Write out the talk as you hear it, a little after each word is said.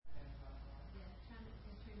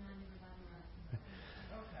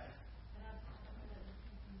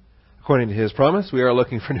According to His promise, we are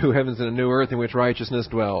looking for new heavens and a new earth in which righteousness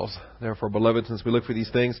dwells. Therefore, beloved, since we look for these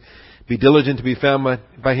things, be diligent to be found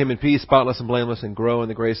by Him in peace, spotless and blameless, and grow in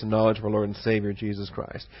the grace and knowledge of our Lord and Savior, Jesus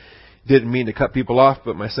Christ. Didn't mean to cut people off,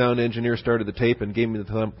 but my sound engineer started the tape and gave me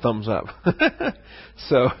the thumbs up.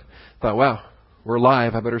 So, thought, wow, we're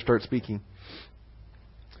live. I better start speaking.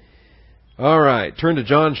 All right, turn to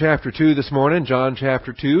John chapter 2 this morning. John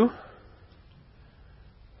chapter 2.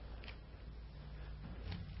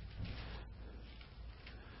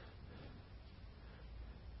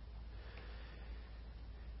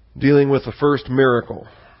 Dealing with the first miracle.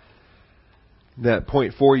 That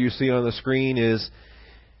point 4 you see on the screen is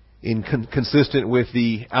consistent with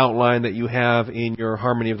the outline that you have in your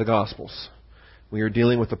Harmony of the Gospels. We are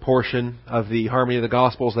dealing with the portion of the Harmony of the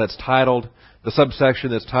Gospels that's titled, the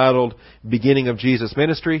subsection that's titled Beginning of Jesus'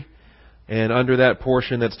 Ministry. And under that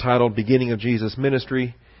portion that's titled Beginning of Jesus'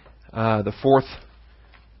 Ministry, the fourth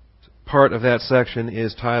part of that section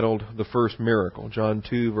is titled The First Miracle, John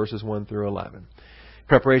 2, verses 1 through 11.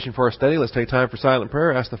 Preparation for our study, let's take time for silent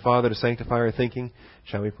prayer. Ask the Father to sanctify our thinking.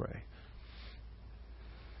 Shall we pray?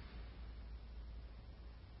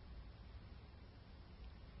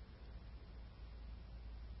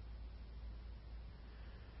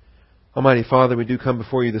 Almighty Father, we do come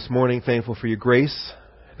before you this morning, thankful for your grace,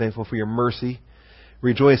 thankful for your mercy,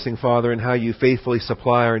 rejoicing, Father, in how you faithfully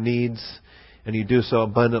supply our needs, and you do so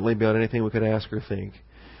abundantly beyond anything we could ask or think.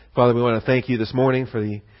 Father, we want to thank you this morning for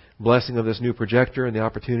the blessing of this new projector and the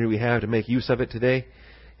opportunity we have to make use of it today,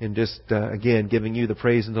 and just, again, giving you the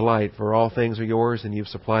praise and delight, for all things are yours, and you've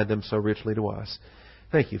supplied them so richly to us.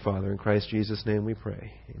 Thank you, Father. In Christ Jesus' name we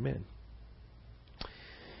pray. Amen.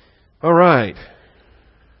 All right.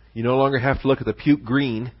 You no longer have to look at the puke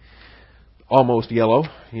green, almost yellow.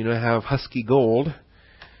 You now have husky gold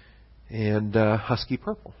and husky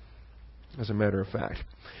purple, as a matter of fact.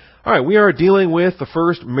 All right, we are dealing with the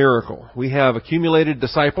first miracle. We have accumulated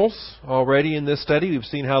disciples already in this study. We've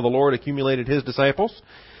seen how the Lord accumulated His disciples,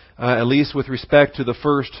 at least with respect to the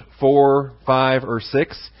first 4, 5, or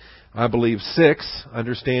 6. I believe 6,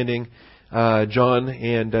 understanding John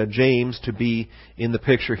and James to be in the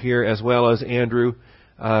picture here, as well as Andrew,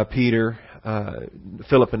 Peter,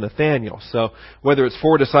 Philip, and Nathaniel. So whether it's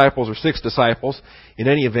 4 disciples or 6 disciples, in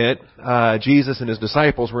any event, Jesus and His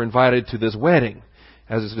disciples were invited to this wedding,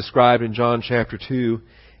 as is described in John chapter 2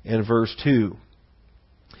 and verse 2.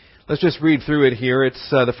 Let's just read through it here. It's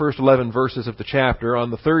the first 11 verses of the chapter.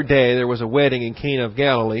 On the third day there was a wedding in Cana of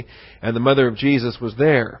Galilee, and the mother of Jesus was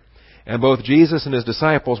there. And both Jesus and His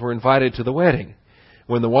disciples were invited to the wedding.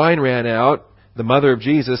 When the wine ran out, the mother of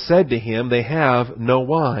Jesus said to Him, "They have no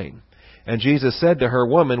wine." And Jesus said to her,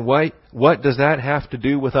 "Woman, what does that have to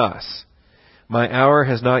do with us? My hour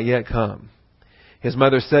has not yet come." His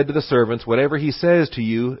mother said to the servants, "Whatever He says to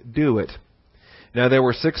you, do it." Now there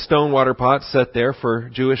were 6 stone water pots set there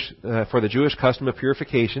for the Jewish custom of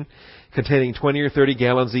purification, containing 20 or 30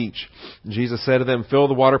 gallons each. And Jesus said to them, "Fill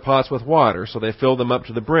the water pots with water." So they filled them up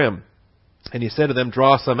to the brim. And He said to them,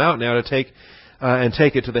 "Draw some out now to take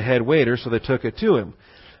it to the head waiter." So they took it to him.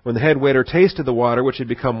 When the head waiter tasted the water, which had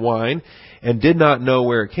become wine, and did not know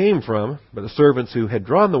where it came from, but the servants who had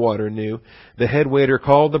drawn the water knew, the head waiter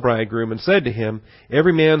called the bridegroom and said to him,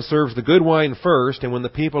 "Every man serves the good wine first, and when the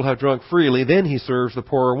people have drunk freely, then he serves the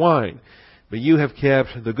poorer wine. But you have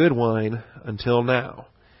kept the good wine until now."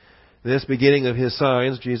 This beginning of His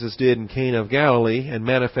signs Jesus did in Cana of Galilee, and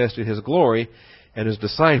manifested His glory, and His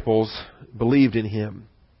disciples believed in Him.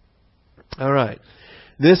 All right.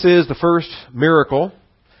 This is the first miracle.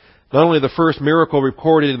 Not only the first miracle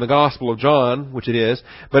recorded in the Gospel of John, which it is,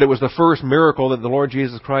 but it was the first miracle that the Lord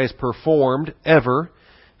Jesus Christ performed ever,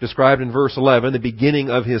 described in verse 11, the beginning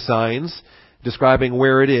of His signs, describing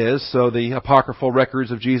where it is. So the apocryphal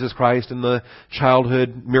records of Jesus Christ and the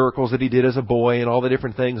childhood miracles that He did as a boy and all the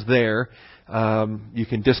different things there, you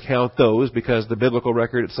can discount those because the biblical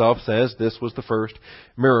record itself says this was the first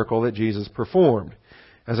miracle that Jesus performed.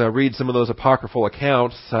 As I read some of those apocryphal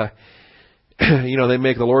accounts, they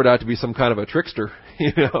make the Lord out to be some kind of a trickster,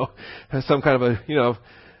 some kind of a,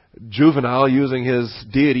 juvenile using His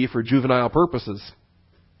deity for juvenile purposes.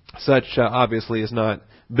 Such obviously is not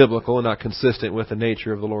biblical and not consistent with the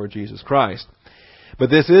nature of the Lord Jesus Christ.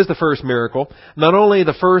 But this is the first miracle. Not only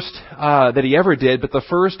the first that He ever did, but the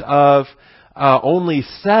first of only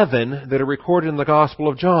 7 that are recorded in the Gospel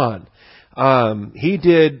of John. He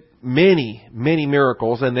did many, many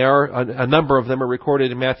miracles, and there are a number of them are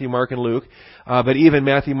recorded in Matthew, Mark, and Luke. But even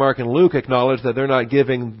Matthew, Mark, and Luke acknowledge that they're not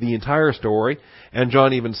giving the entire story. And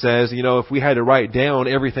John even says, if we had to write down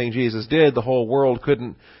everything Jesus did, the whole world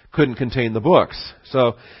couldn't contain the books.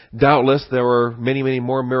 So doubtless there were many, many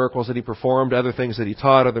more miracles that he performed, other things that he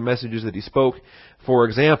taught, other messages that he spoke. For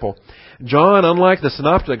example, John, unlike the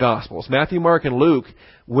Synoptic Gospels, Matthew, Mark, and Luke,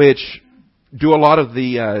 which do a lot of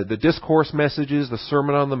the discourse messages, the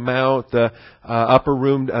Sermon on the Mount, the upper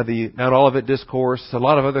room, the Mount Olivet discourse, a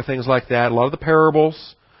lot of other things like that, a lot of the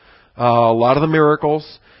parables, a lot of the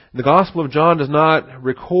miracles. The Gospel of John does not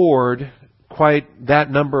record quite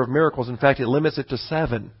that number of miracles. In fact, it limits it to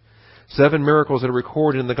 7. 7 miracles that are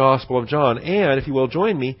recorded in the Gospel of John. And if you will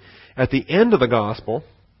join me, at the end of the Gospel,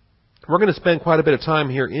 we're going to spend quite a bit of time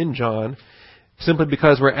here in John, simply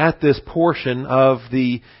because we're at this portion of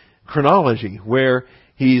the chronology where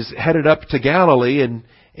he's headed up to Galilee,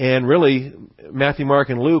 and really Matthew, Mark,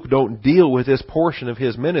 and Luke don't deal with this portion of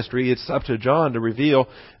his ministry. It's up to John to reveal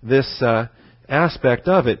this aspect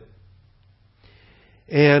of it.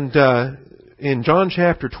 And in John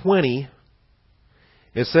chapter 20,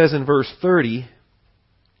 it says in verse 30,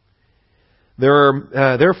 there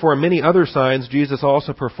are therefore many other signs Jesus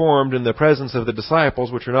also performed in the presence of the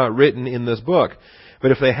disciples, which are not written in this book.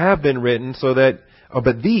 But if they have been written,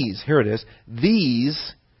 but these, here it is,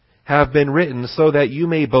 these have been written so that you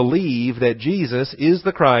may believe that Jesus is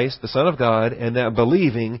the Christ, the Son of God, and that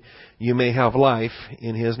believing you may have life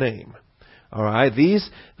in His name. All right, the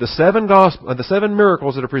 7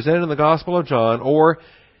 miracles that are presented in the Gospel of John, or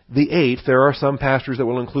the 8th. There are some pastors that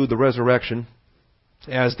will include the resurrection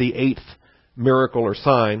as the 8th miracle or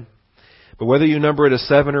sign. But whether you number it as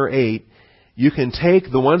 7 or 8, you can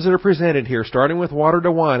take the ones that are presented here, starting with water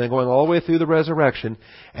to wine and going all the way through the resurrection,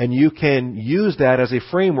 and you can use that as a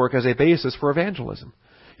framework, as a basis for evangelism.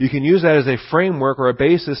 You can use that as a framework or a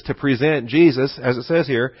basis to present Jesus, as it says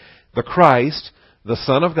here, the Christ, the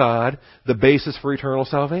Son of God, the basis for eternal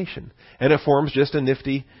salvation. And it forms just a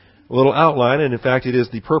nifty little outline, and in fact it is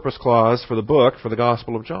the purpose clause for the book, for the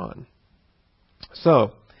Gospel of John.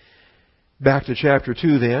 So, back to chapter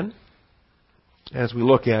 2 then, as we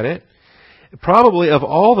look at it. Probably of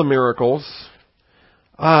all the miracles,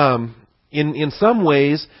 in some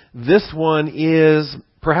ways, this one is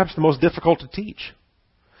perhaps the most difficult to teach.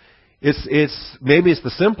 Maybe it's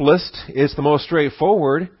the simplest, it's the most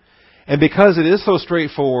straightforward, and because it is so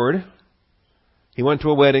straightforward, he went to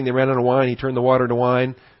a wedding, they ran out of wine, he turned the water to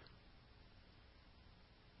wine.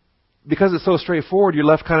 Because it's so straightforward, you're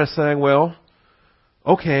left kind of saying, well,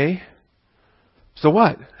 okay, so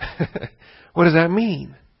what? What does that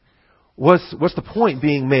mean? What's the point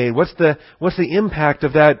being made? What's the impact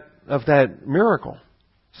of that miracle?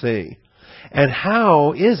 See? And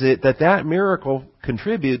how is it that miracle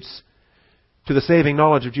contributes to the saving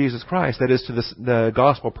knowledge of Jesus Christ? That is, to the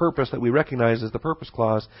gospel purpose that we recognize as the purpose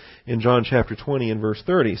clause in John chapter 20 and verse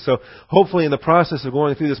 30. So hopefully in the process of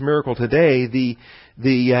going through this miracle today,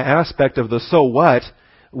 the aspect of the so what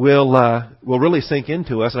will really sink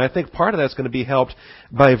into us. And I think part of that's going to be helped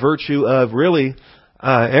by virtue of really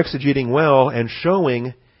exegeting well and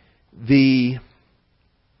showing the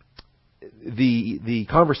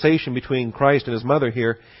conversation between Christ and His mother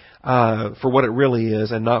here for what it really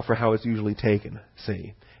is and not for how it's usually taken.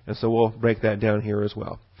 See? And so we'll break that down here as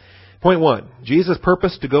well. Point 1. Jesus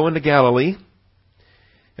purposed to go into Galilee,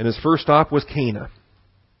 and His first stop was Cana.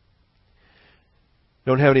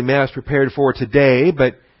 Don't have any maps prepared for today,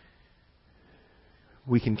 but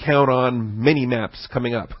we can count on many maps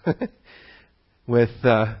coming up with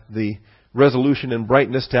the resolution and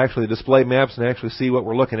brightness to actually display maps and actually see what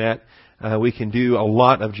we're looking at. We can do a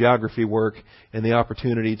lot of geography work, and the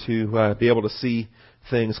opportunity to be able to see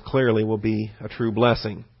things clearly will be a true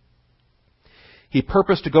blessing. He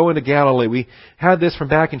purposed to go into Galilee. We had this from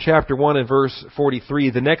back in chapter 1 and verse 43.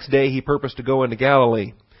 The next day he purposed to go into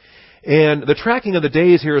Galilee. And the tracking of the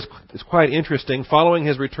days here is quite interesting. Following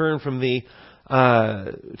his return from the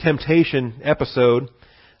temptation episode,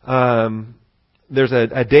 there's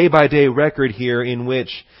a day-by-day record here in which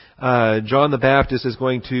John the Baptist is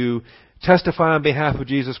going to testify on behalf of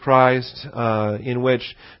Jesus Christ, in which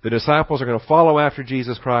the disciples are going to follow after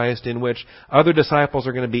Jesus Christ, in which other disciples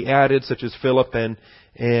are going to be added, such as Philip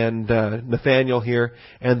and Nathanael here.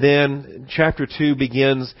 And then chapter 2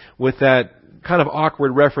 begins with that kind of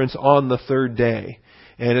awkward reference on the third day.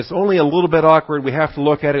 And it's only a little bit awkward. We have to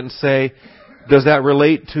look at it and say, does that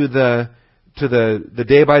relate to the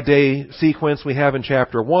day-by-day sequence we have in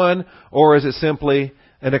chapter 1, or is it simply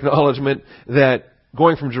an acknowledgement that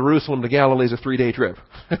going from Jerusalem to Galilee is a 3-day trip?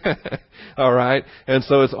 All right? And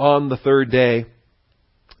so it's on the third day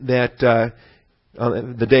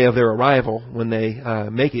on the day of their arrival, when they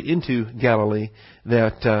make it into Galilee,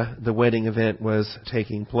 that the wedding event was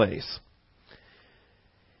taking place.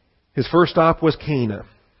 His first stop was Cana.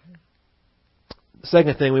 The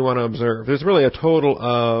second thing we want to observe, there's really a total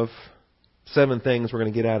of 7 things we're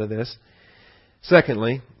going to get out of this.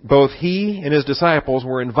 Secondly, both he and his disciples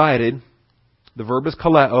were invited. The verb is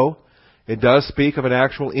kaleo. It does speak of an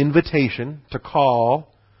actual invitation to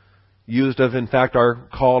call, used of, in fact, our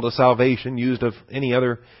call to salvation, used of any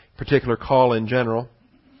other particular call in general.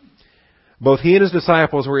 Both he and his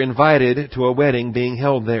disciples were invited to a wedding being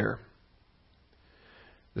held there.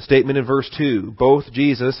 The statement in verse 2, both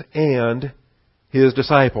Jesus and his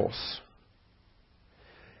disciples.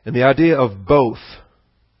 And the idea of both,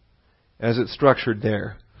 as it's structured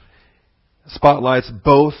there, spotlights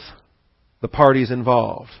both the parties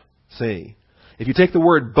involved. See, if you take the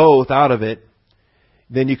word both out of it,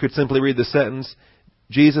 then you could simply read the sentence,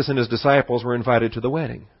 Jesus and his disciples were invited to the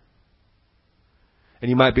wedding. And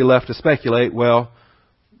you might be left to speculate, well,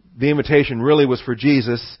 the invitation really was for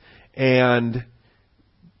Jesus, and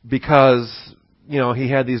because, he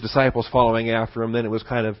had these disciples following after him, then it was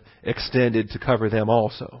kind of extended to cover them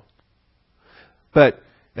also. But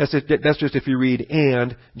that's just if you read,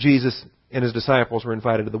 and Jesus and his disciples were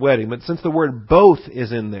invited to the wedding. But since the word both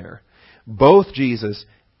is in there, both Jesus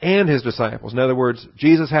and his disciples. In other words,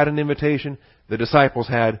 Jesus had an invitation, the disciples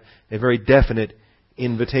had a very definite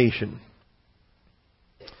invitation.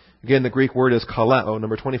 Again, the Greek word is kaleo,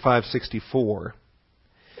 number 2564.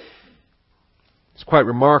 It's quite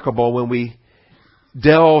remarkable when we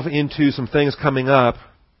delve into some things coming up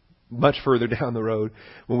much further down the road,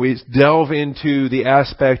 when we delve into the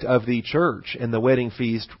aspect of the church and the wedding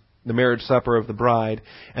feast, the marriage supper of the bride,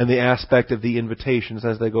 and the aspect of the invitations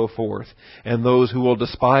as they go forth, and those who will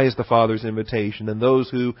despise the Father's invitation, and those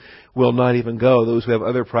who will not even go, those who have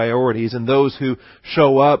other priorities, and those who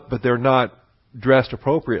show up but they're not dressed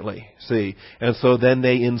appropriately, see. And so then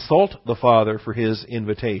they insult the Father for his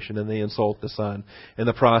invitation, and they insult the Son, and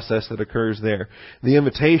the process that occurs there. The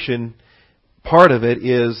invitation part of it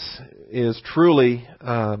is truly,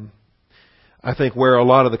 I think, where a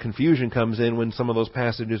lot of the confusion comes in when some of those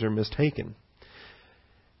passages are mistaken.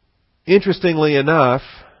 Interestingly enough,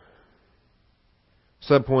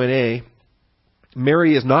 subpoint A,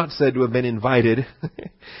 Mary is not said to have been invited,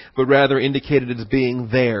 but rather indicated as being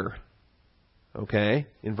there. Okay?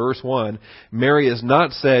 In verse 1, Mary is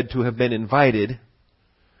not said to have been invited,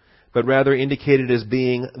 but rather indicated as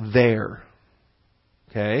being there.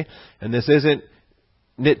 Okay? And this isn't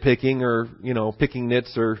nitpicking or, picking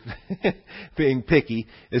nits or being picky.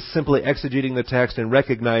 It's simply exegeting the text and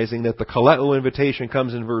recognizing that the kaleo invitation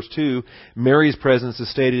comes in verse 2. Mary's presence is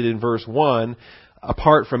stated in verse 1,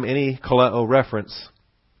 apart from any kaleo reference.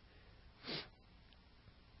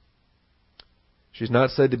 She's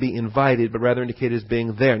not said to be invited, but rather indicated as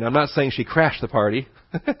being there. Now, I'm not saying she crashed the party.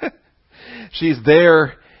 She's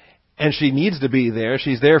there, and she needs to be there.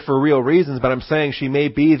 She's there for real reasons, but I'm saying she may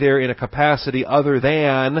be there in a capacity other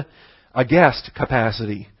than a guest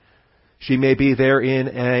capacity. She may be there in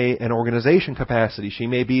an organization capacity. She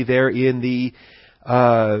may be there in the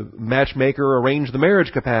matchmaker arrange the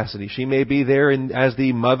marriage capacity. She may be there as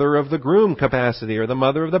the mother of the groom capacity or the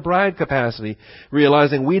mother of the bride capacity,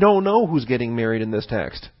 realizing we don't know who's getting married in this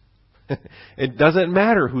text. It doesn't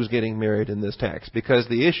matter who's getting married in this text, because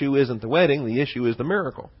the issue isn't the wedding, the issue is the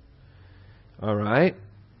miracle. All right?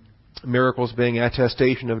 Miracles being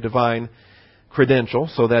attestation of divine credential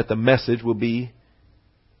so that the message will be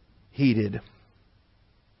heeded.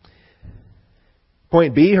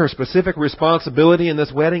 Point B, her specific responsibility in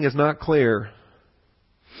this wedding is not clear.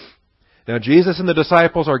 Now, Jesus and the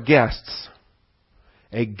disciples are guests.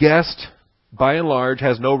 A guest, by and large,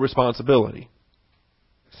 has no responsibility.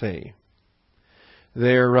 See,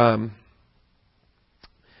 there are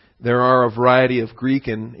a variety of Greek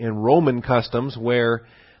and Roman customs where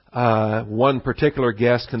one particular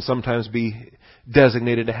guest can sometimes be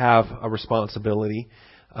designated to have a responsibility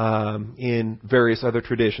in various other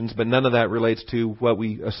traditions, but none of that relates to what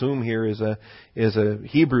we assume here is a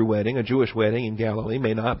Hebrew wedding, a Jewish wedding in Galilee.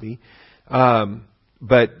 May not be,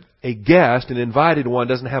 but a guest, an invited one,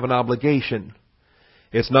 doesn't have an obligation.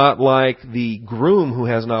 It's not like the groom who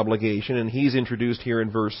has an obligation, and he's introduced here in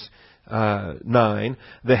verse 9.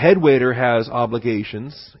 The head waiter has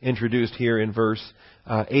obligations, introduced here in verse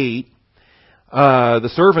 8. The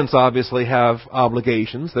servants obviously have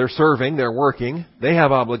obligations. They're serving, they're working, they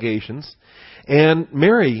have obligations. And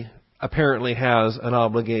Mary apparently has an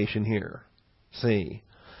obligation here. See,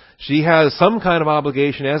 she has some kind of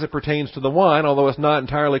obligation as it pertains to the wine, although it's not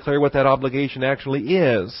entirely clear what that obligation actually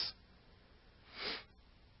is.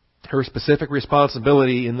 her specific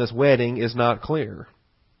responsibility in this wedding is not clear.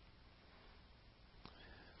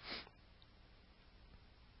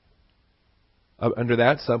 Under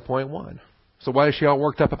that, subpoint 1. So why is she all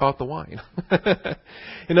worked up about the wine?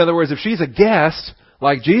 In other words, if she's a guest,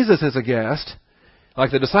 like Jesus is a guest,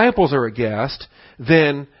 like the disciples are a guest,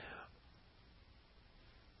 then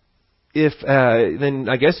then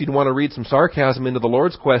I guess you'd want to read some sarcasm into the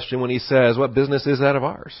Lord's question when He says, "What business is that of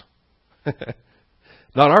ours?"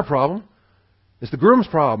 Not our problem. It's the groom's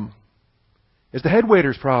problem. It's the head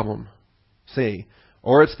waiter's problem. See?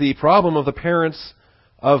 Or it's the problem of the parents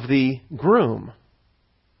of the groom.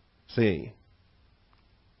 See?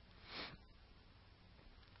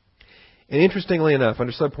 And interestingly enough,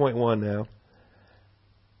 under subpoint 1 now,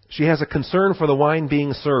 she has a concern for the wine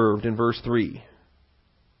being served in verse 3.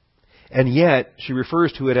 And yet, she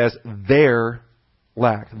refers to it as their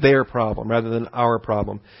lack, their problem, rather than our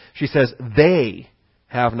problem. She says, they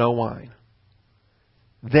have no wine.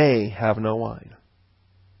 They have no wine.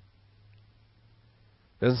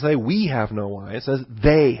 It doesn't say we have no wine. It says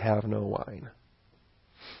they have no wine.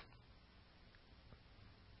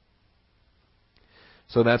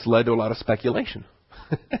 So that's led to a lot of speculation.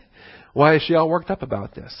 Why is she all worked up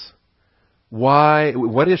about this? Why?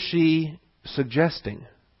 What is she suggesting?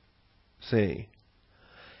 See?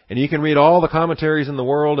 And you can read all the commentaries in the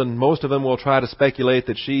world, and most of them will try to speculate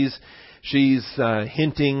that she's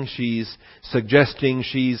hinting, she's suggesting,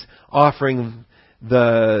 she's offering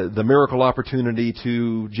the miracle opportunity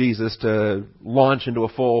to Jesus to launch into a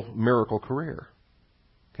full miracle career.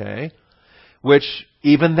 Okay? Which,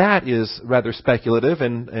 even that is rather speculative,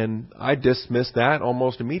 and I dismiss that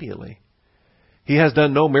almost immediately. He has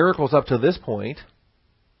done no miracles up to this point.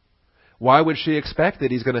 Why would she expect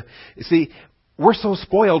that He's going to... You see, we're so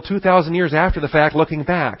spoiled 2,000 years after the fact looking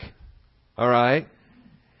back. All right?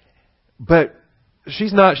 But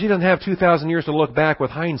she's not. She doesn't have 2,000 years to look back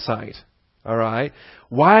with hindsight. All right?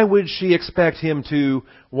 Why would she expect Him to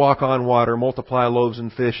walk on water, multiply loaves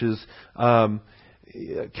and fishes,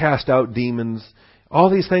 cast out demons, all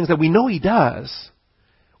these things that we know He does?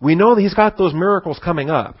 We know that He's got those miracles coming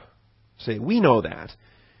up. See, we know that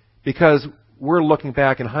because we're looking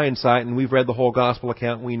back in hindsight and we've read the whole gospel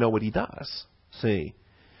account and we know what He does. See,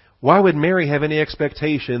 why would Mary have any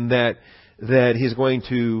expectation that He's going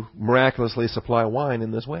to miraculously supply wine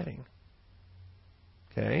in this wedding?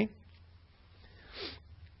 Okay?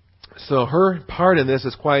 So her part in this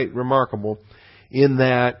is quite remarkable in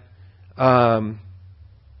that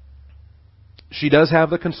she does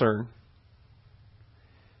have the concern,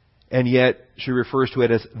 and yet she refers to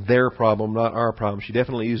it as their problem, not our problem. She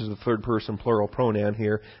definitely uses the third person plural pronoun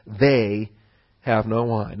here. They have no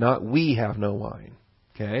wine, not we have no wine.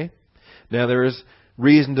 Okay? Now there is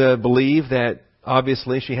reason to believe that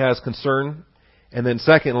obviously she has concern, and then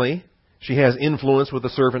secondly, she has influence with the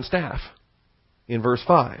servant staff. In verse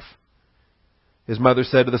 5, His mother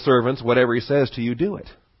said to the servants, "Whatever He says to you, do it."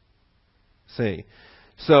 See?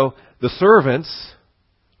 So the servants,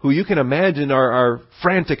 who you can imagine are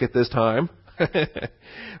frantic at this time,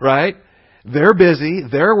 right? They're busy,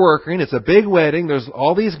 they're working, it's a big wedding, there's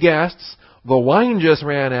all these guests, the wine just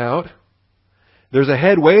ran out, there's a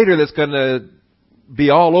head waiter that's going to be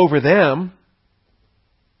all over them.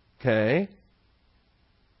 Okay?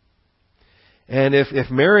 And if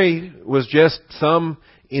Mary was just some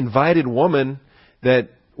invited woman that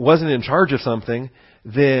wasn't in charge of something,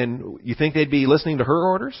 then you think they'd be listening to her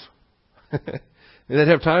orders? They'd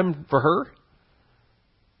have time for her?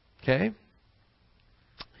 Okay?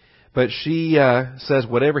 But she says,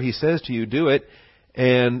 whatever He says to you, do it.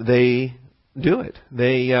 And they do it.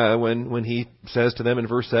 They when He says to them in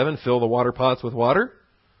verse 7, fill the water pots with water,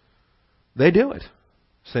 they do it.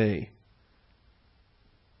 See?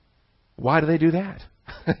 Why do they do that?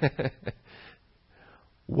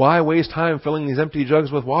 Why waste time filling these empty jugs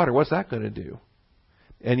with water? What's that going to do?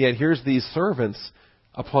 And yet here's these servants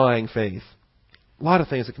applying faith. A lot of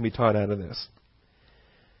things that can be taught out of this.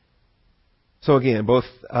 So again, both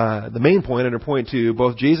the main point under point 2,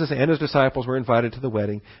 both Jesus and His disciples were invited to the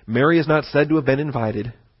wedding. Mary is not said to have been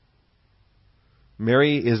invited.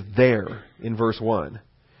 Mary is there in verse 1.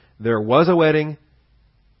 There was a wedding.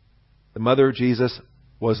 The mother of Jesus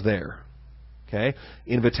was there. Okay?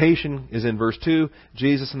 Invitation is in verse 2.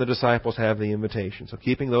 Jesus and the disciples have the invitation. So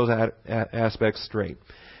keeping those aspects straight.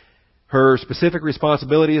 Her specific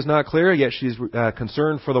responsibility is not clear, yet she's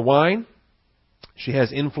concerned for the wine. She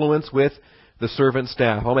has influence with the servant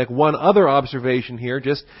staff. I'll make one other observation here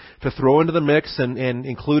just to throw into the mix and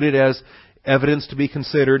include it as evidence to be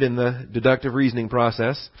considered in the deductive reasoning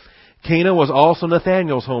process. Cana was also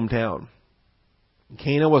Nathanael's hometown.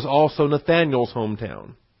 Cana was also Nathanael's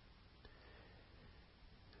hometown.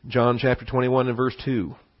 John chapter 21 and verse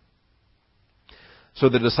 2. So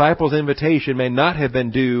the disciples' invitation may not have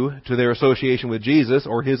been due to their association with Jesus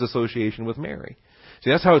or his association with Mary. See,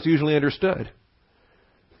 that's how it's usually understood.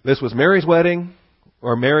 This was Mary's wedding,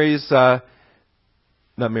 or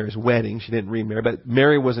not Mary's wedding, she didn't remarry, but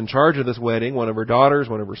Mary was in charge of this wedding, one of her daughters,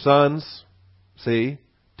 one of her sons. See,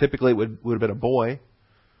 typically it would have been a boy.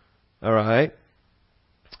 All right.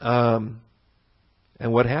 And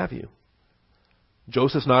what have you.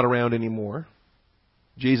 Joseph's not around anymore.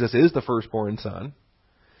 Jesus is the firstborn son.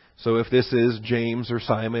 So if this is James or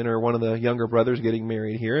Simon or one of the younger brothers getting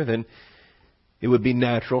married here, then it would be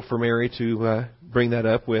natural for Mary to bring that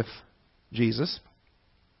up with Jesus.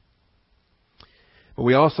 But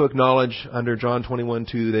we also acknowledge under John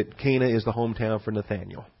 21:2 that Cana is the hometown for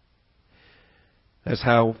Nathanael. That's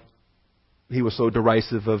how he was so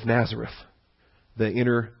derisive of Nazareth. The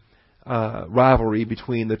inner rivalry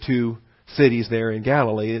between the two cities there in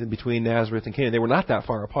Galilee, between Nazareth and Cana. They were not that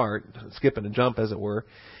far apart, skipping a jump as it were.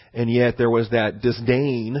 And yet there was that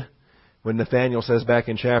disdain when Nathanael says back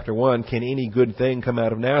in chapter 1, can any good thing come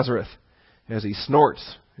out of Nazareth? As he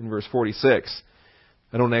snorts in verse 46.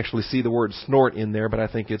 I don't actually see the word snort in there, but I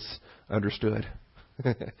think it's understood.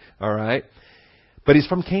 All right. But he's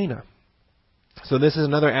from Cana. So this is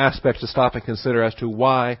another aspect to stop and consider as to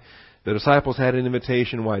why the disciples had an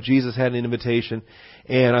invitation, why Jesus had an invitation.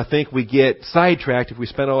 And I think we get sidetracked if we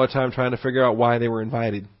spend all our time trying to figure out why they were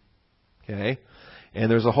invited. Okay? And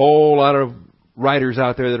there's a whole lot of writers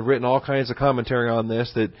out there that have written all kinds of commentary on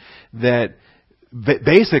this that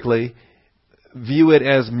basically view it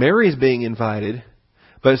as Mary's being invited.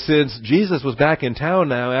 But since Jesus was back in town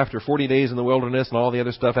now after 40 days in the wilderness and all the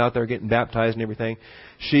other stuff out there getting baptized and everything,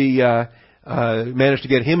 she managed to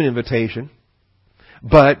get him an invitation.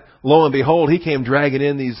 But lo and behold, he came dragging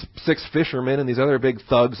in these 6 fishermen and these other big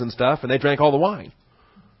thugs and stuff, and they drank all the wine.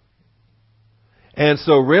 And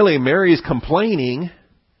so really Mary's complaining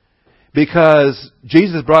because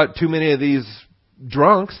Jesus brought too many of these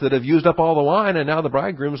drunks that have used up all the wine, and now the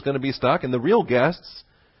bridegroom's going to be stuck, and the real guests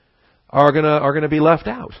are going to be left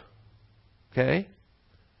out. Okay?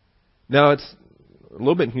 Now it's a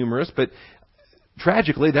little bit humorous, but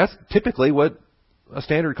tragically that's typically what a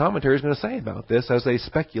standard commentary is going to say about this as they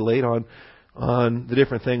speculate on the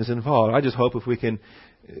different things involved. I just hope if we can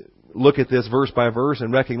look at this verse by verse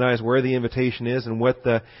and recognize where the invitation is and what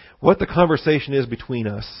the conversation is between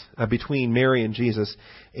us, between Mary and Jesus,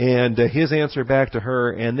 and his answer back to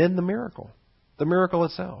her, and then the miracle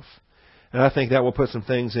itself. And I think that will put some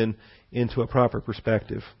things into a proper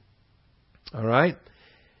perspective. All right?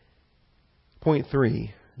 Point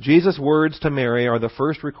 3. Jesus' words to Mary are the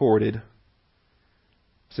first recorded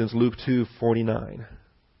since Luke 2:49.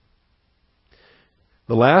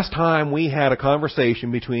 The last time we had a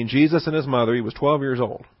conversation between Jesus and his mother, he was 12 years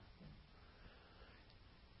old.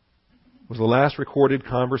 Was the last recorded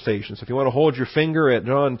conversation. So if you want to hold your finger at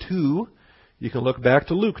John 2, you can look back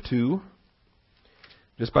to Luke 2.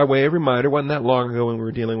 Just by way of reminder, it wasn't that long ago when we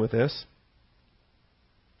were dealing with this.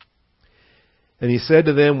 And he said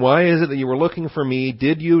to them, "Why is it that you were looking for me?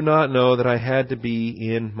 Did you not know that I had to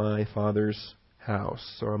be in my Father's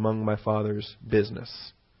house, or among my Father's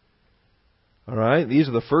business?" All right? These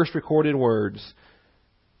are the first recorded words.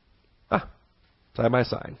 Side by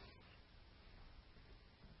side.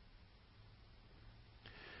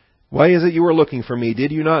 "Why is it you were looking for me?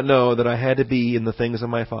 Did you not know that I had to be in the things of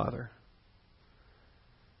my Father?"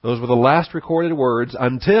 Those were the last recorded words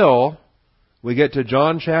until we get to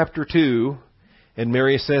John chapter 2, and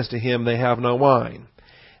Mary says to him, "They have no wine."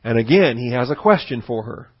 And again, he has a question for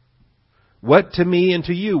her. "What to me and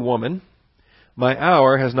to you, woman? My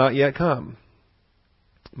hour has not yet come."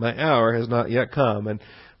 My hour has not yet come. And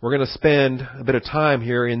we're going to spend a bit of time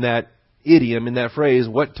here in that idiom, in that phrase,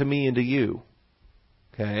 what to me and to you.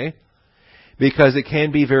 Okay? Because it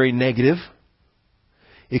can be very negative.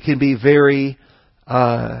 It can be very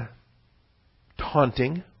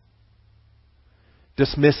taunting,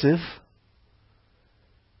 dismissive.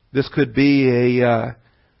 This could be a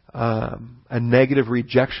negative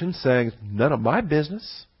rejection, saying, "None of my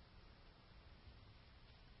business."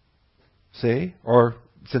 See? Or,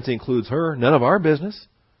 since he includes her, "None of our business.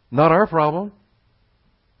 Not our problem."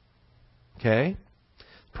 Okay?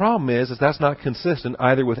 Problem is that's not consistent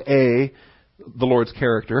either with A, the Lord's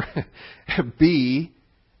character, B,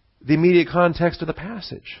 the immediate context of the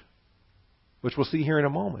passage, which we'll see here in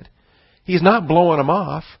a moment. He's not blowing them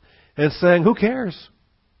off and saying, "Who cares?"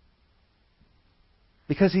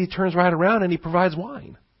 Because he turns right around and he provides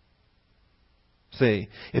wine. See,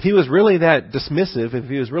 if he was really that dismissive, if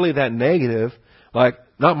he was really that negative, like,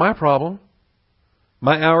 "Not my problem,"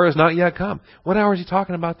 My hour has not yet come. What hour is he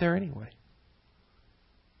talking about there anyway?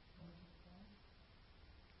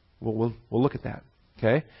 We'll look at that.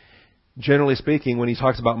 Okay? Generally speaking, when he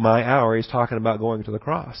talks about my hour, he's talking about going to the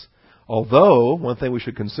cross. Although, one thing we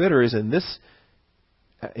should consider is in this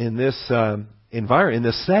environment, in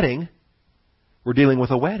this setting, we're dealing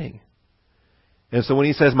with a wedding. And so when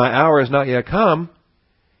he says, my hour has not yet come,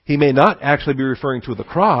 he may not actually be referring to the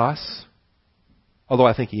cross, although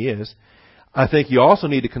I think he is. I think you also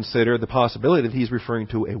need to consider the possibility that he's referring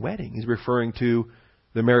to a wedding. He's referring to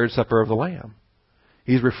the marriage supper of the Lamb.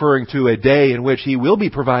 He's referring to a day in which he will be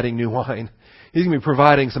providing new wine. He's going to be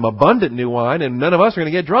providing some abundant new wine, and none of us are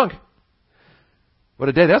going to get drunk. What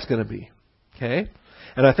a day that's going to be. Okay?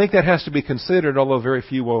 And I think that has to be considered, although very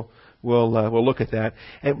few will look at that.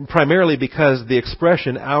 And primarily because the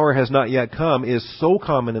expression, hour has not yet come, is so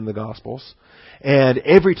common in the Gospels. And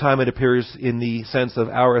every time it appears in the sense of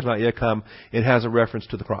hour has not yet come, it has a reference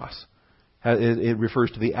to the cross. It refers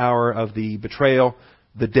to the hour of the betrayal,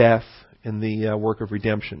 the death, and the work of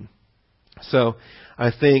redemption. So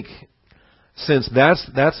I think since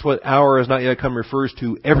that's what hour has not yet come refers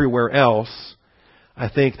to everywhere else, I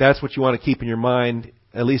think that's what you want to keep in your mind,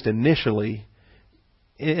 at least initially.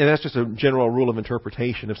 And that's just a general rule of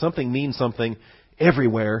interpretation. If something means something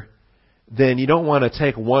everywhere, then you don't want to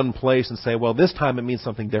take one place and say, well, this time it means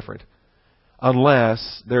something different,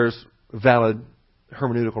 unless there's valid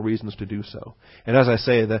hermeneutical reasons to do so. And as I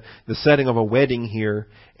say, the setting of a wedding here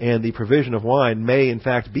and the provision of wine may in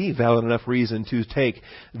fact be valid enough reason to take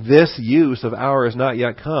this use of hour has not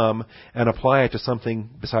yet come and apply it to something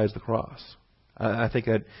besides the cross. I think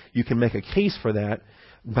that you can make a case for that,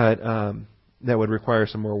 but that would require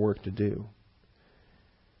some more work to do.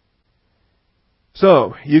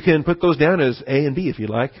 So, you can put those down as A and B if you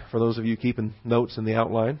like, for those of you keeping notes in the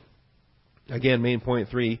outline. Again, main point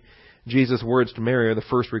 3, Jesus' words to Mary are the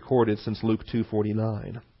first recorded since Luke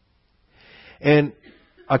 2:49. And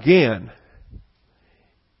again,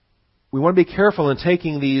 we want to be careful in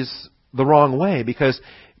taking these the wrong way, because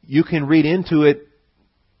you can read into it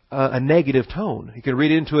a negative tone. You can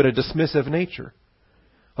read into it a dismissive nature.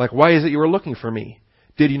 Like, why is it you were looking for me?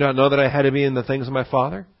 Did you not know that I had to be in the things of my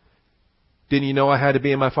Father? Didn't you know I had to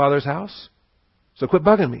be in my Father's house? So quit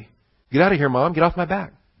bugging me. Get out of here, Mom. Get off my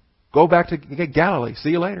back. Go back to Galilee. See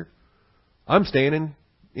you later. I'm staying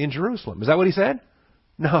in Jerusalem. Is that what he said?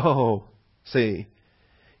 No. See.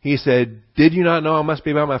 He said, did you not know I must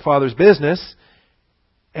be about my Father's business?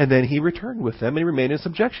 And then he returned with them and he remained in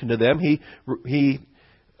subjection to them. He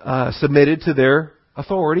submitted to their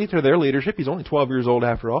authority, to their leadership. He's only 12 years old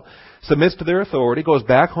after all. Submits to their authority, goes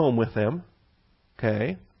back home with them.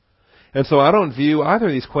 Okay. And so I don't view either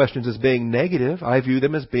of these questions as being negative. I view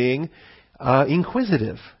them as being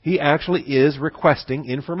inquisitive. He actually is requesting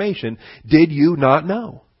information. Did you not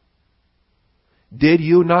know? Did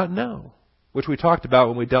you not know? Which we talked about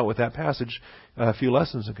when we dealt with that passage a few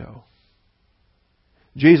lessons ago.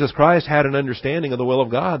 Jesus Christ had an understanding of the will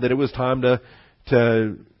of God, that it was time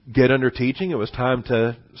to get under teaching. It was time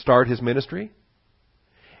to start his ministry.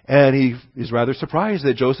 And he is rather surprised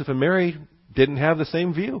that Joseph and Mary didn't have the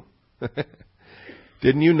same view.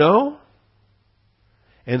 Didn't you know?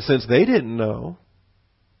 And since they didn't know,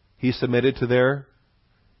 he submitted to their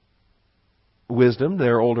wisdom,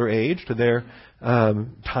 their older age, to their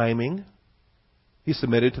timing. He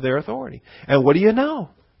submitted to their authority. And what do you know?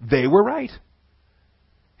 They were right.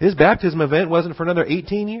 His baptism event wasn't for another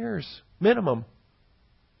 18 years, minimum.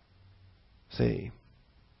 See.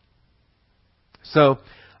 So,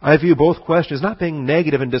 I view both questions not being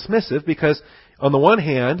negative and dismissive, because on the one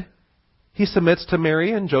hand, he submits to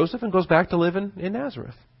Mary and Joseph and goes back to live in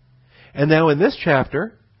Nazareth. And now in this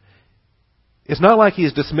chapter, it's not like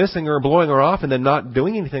he's dismissing her, blowing her off, and then not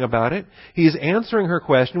doing anything about it. He's answering her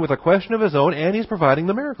question with a question of his own, and he's providing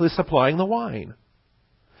the miracle. He's supplying the wine.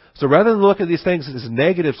 So rather than look at these things as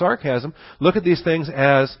negative sarcasm, look at these things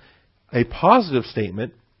as a positive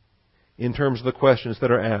statement in terms of the questions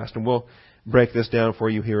that are asked. And we'll break this down for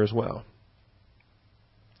you here as well.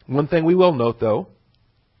 One thing we will note, though,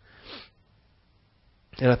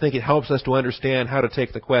 and I think it helps us to understand how to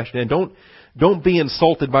take the question. And don't be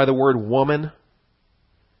insulted by the word woman.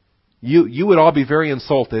 You would all be very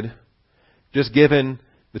insulted, just given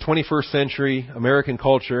the 21st century American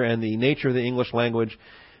culture and the nature of the English language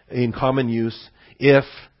in common use, if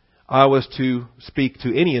I was to speak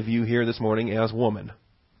to any of you here this morning as woman.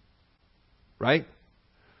 Right?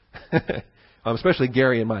 Especially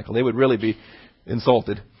Gary and Michael. They would really be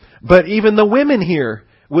insulted. But even the women here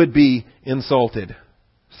would be insulted.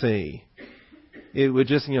 See, it would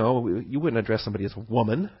just, you wouldn't address somebody as a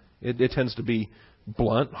woman. It tends to be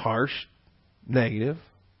blunt, harsh, negative,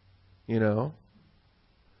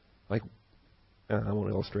 like I won't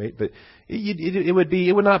illustrate, but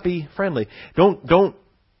it would not be friendly. Don't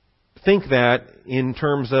think that in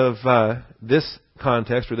terms of this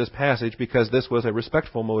context or this passage, because this was a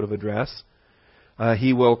respectful mode of address.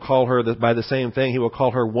 He will call her by the same thing. He will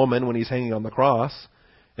call her woman when he's hanging on the cross,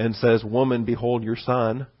 and says, "Woman, behold your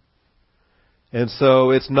son." And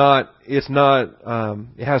so it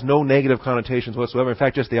has no negative connotations whatsoever. In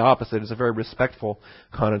fact, just the opposite. It's a very respectful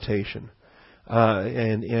connotation.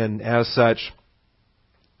 And as such,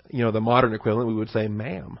 the modern equivalent, we would say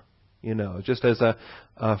ma'am. Just as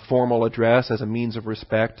a formal address, as a means of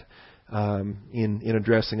respect in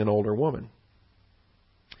addressing an older woman.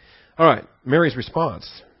 All right, Mary's response.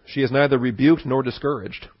 She is neither rebuked nor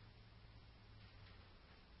discouraged.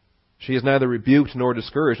 She is neither rebuked nor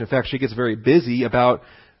discouraged. In fact, she gets very busy about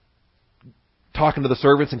talking to the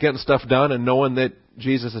servants and getting stuff done and knowing that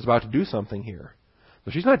Jesus is about to do something here.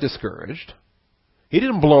 So she's not discouraged. He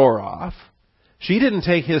didn't blow her off. She didn't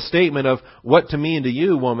take his statement of, "What to me and to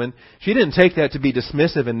you, woman," she didn't take that to be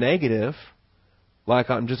dismissive and negative, like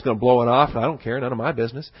I'm just going to blow it off, I don't care, none of my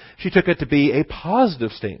business. She took it to be a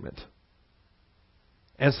positive statement.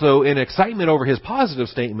 And so in excitement over his positive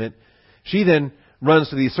statement, she then runs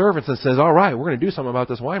to these servants and says, "All right, we're going to do something about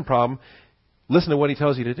this wine problem. Listen to what he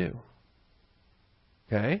tells you to do."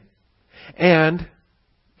 Okay? And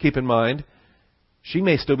keep in mind, she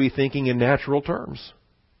may still be thinking in natural terms.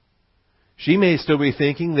 She may still be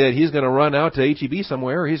thinking that he's going to run out to H-E-B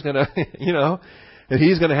somewhere, or he's going to, that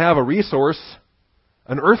he's going to have a resource,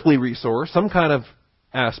 an earthly resource, some kind of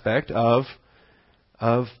aspect of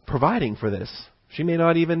providing for this. She may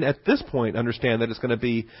not even at this point understand that it's going to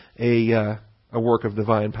be a work of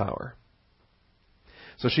divine power.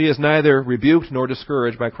 So she is neither rebuked nor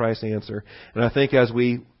discouraged by Christ's answer. And I think as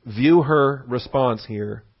we view her response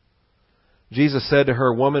here, Jesus said to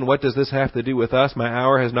her, "Woman, what does this have to do with us? My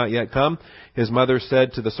hour has not yet come." His mother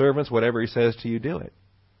said to the servants, "Whatever he says to you, do it."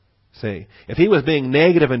 See, if he was being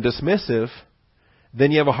negative and dismissive,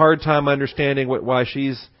 then you have a hard time understanding why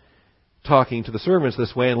she's talking to the servants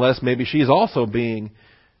this way, unless maybe she's also being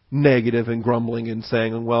negative and grumbling and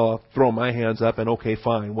saying, "Well, I'll throw my hands up and okay,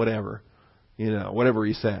 fine, whatever. Whatever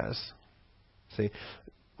he says." See,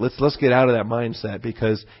 let's get out of that mindset,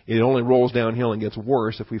 because it only rolls downhill and gets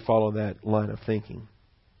worse if we follow that line of thinking.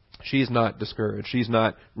 She's not discouraged. She's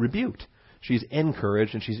not rebuked. She's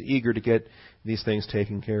encouraged, and she's eager to get these things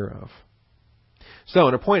taken care of. So,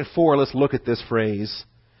 in point 4, let's look at this phrase,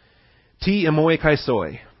 "Ti emoi kai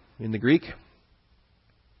soi," in the Greek.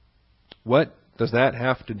 What does that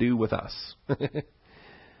have to do with us?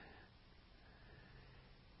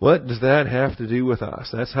 What does that have to do with us?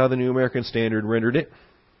 That's how the New American Standard rendered it.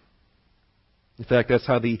 In fact, that's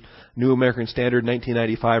how the New American Standard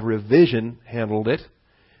 1995 revision handled it.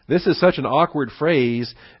 This is such an awkward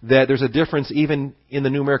phrase that there's a difference even in the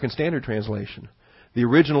New American Standard translation. The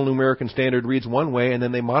original New American Standard reads one way, and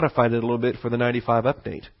then they modified it a little bit for the 95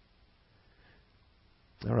 update.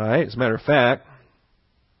 All right. As a matter of fact,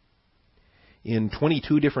 in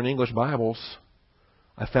 22 different English Bibles,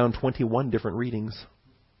 I found 21 different readings.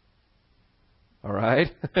 All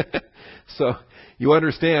right? So you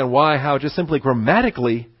understand how just simply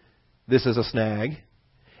grammatically this is a snag,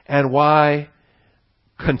 and why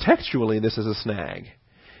contextually this is a snag.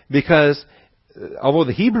 Because although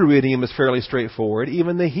the Hebrew idiom is fairly straightforward,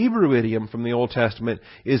 even the Hebrew idiom from the Old Testament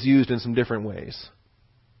is used in some different ways.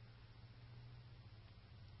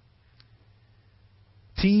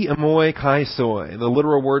 Ti emoi kai soi. The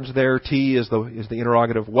literal words there, ti is the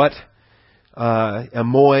interrogative what.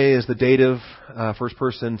 Emoi is the dative, first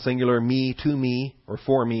person singular, me, to me, or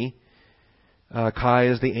for me. Kai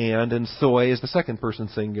is the and soi is the second person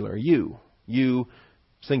singular, you. You,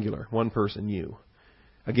 singular, one person, you.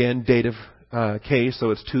 Again, dative case,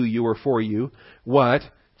 so it's to you or for you. What,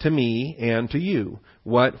 to me and to you.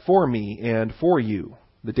 What, for me and for you.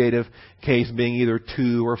 The dative case being either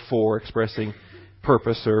to or for, expressing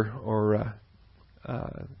purpose or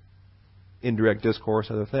indirect discourse,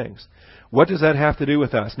 other things. What does that have to do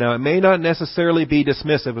with us? Now, it may not necessarily be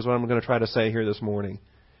dismissive, is what I'm going to try to say here this morning.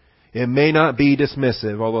 It may not be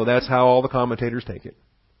dismissive, although that's how all the commentators take it.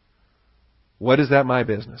 What is that my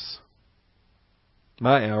business?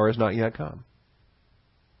 My hour has not yet come.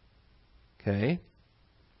 Okay?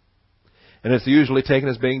 And it's usually taken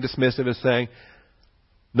as being dismissive, as saying,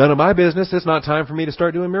 none of my business, it's not time for me to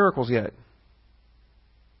start doing miracles yet.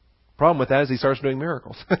 Problem with that is he starts doing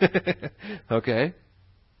miracles. Okay?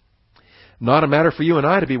 Not a matter for you and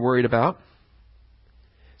I to be worried about.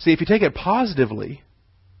 See, if you take it positively,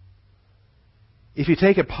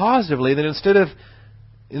 then instead of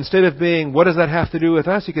instead of being, what does that have to do with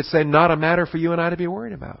us? You could say, not a matter for you and I to be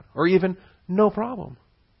worried about. Or even, no problem.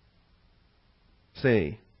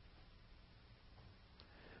 See?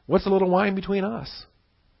 What's a little wine between us?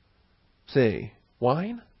 See?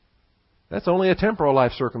 Wine? That's only a temporal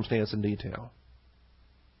life circumstance in detail.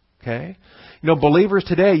 Okay? Believers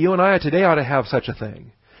today, you and I today ought to have such a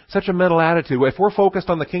thing. Such a mental attitude. If we're focused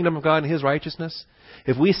on the kingdom of God and His righteousness,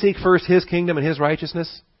 if we seek first His kingdom and His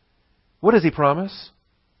righteousness, what does He promise?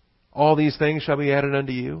 All these things shall be added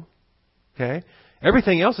unto you. Okay?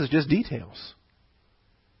 Everything else is just details.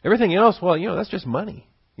 Everything else, well, that's just money.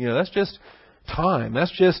 That's just time.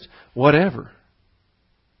 That's just whatever.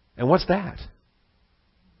 And what's that?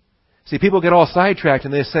 See, people get all sidetracked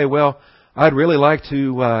and they say, well, I'd really like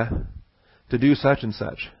to do such and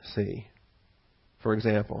such. See, for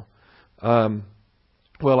example,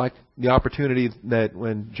 like the opportunity that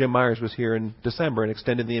when Jim Myers was here in December and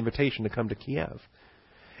extended the invitation to come to Kiev,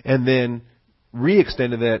 and then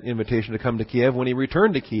re-extended that invitation to come to Kiev when he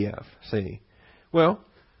returned to Kiev. See, well,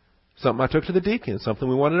 something I took to the deacon, something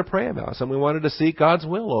we wanted to pray about, something we wanted to seek God's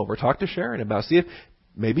will over, talk to Sharon about, see if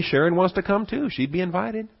maybe Sharon wants to come too. She'd be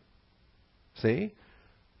invited. See,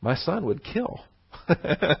 my son would kill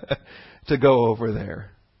to go over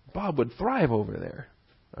there. Bob would thrive over there.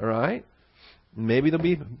 All right? Maybe there'll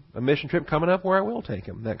be a mission trip coming up where I will take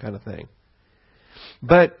him, that kind of thing.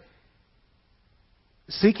 But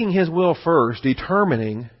seeking His will first,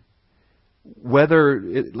 determining whether,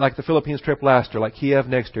 like the Philippines trip last year, like Kiev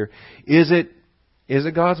next year, is it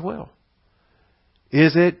God's will?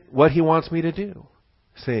 Is it what He wants me to do?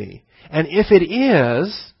 See? And if it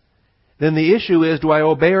is, then the issue is, do I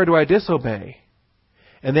obey or do I disobey?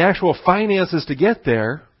 And the actual finances to get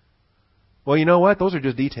there, well, you know what? Those are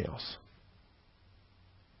just details.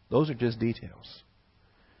 Those are just details.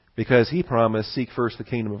 Because He promised, seek first the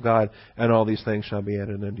kingdom of God, and all these things shall be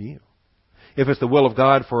added unto you. If it's the will of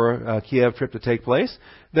God for a Kiev trip to take place,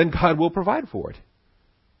 then God will provide for it.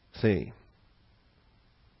 See?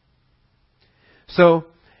 So,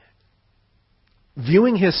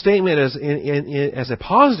 viewing His statement as a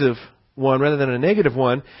positive one rather than a negative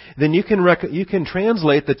one, then you can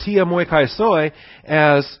translate the tia moi kai soi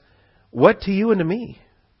as what to you and to me,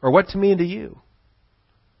 or what to me and to you.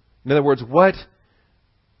 In other words, what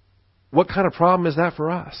kind of problem is that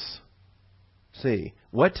for us? See,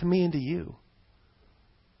 what to me and to you?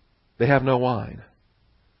 They have no wine.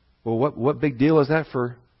 Well, what big deal is that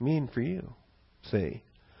for me and for you? See,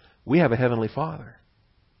 we have a Heavenly Father.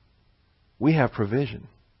 We have provision.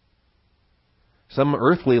 Some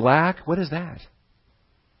earthly lack, what is that?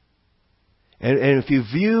 And if you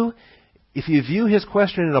view His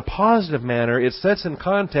question in a positive manner, it sets in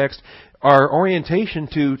context our orientation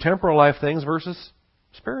to temporal life things versus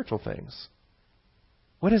spiritual things.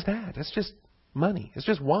 What is that? It's just money. It's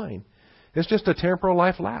just wine. It's just a temporal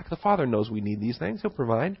life lack. The Father knows we need these things. He'll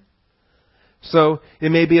provide. So it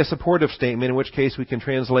may be a supportive statement, in which case we can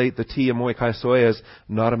translate the tia moi kai soi as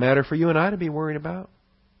not a matter for you and I to be worried about.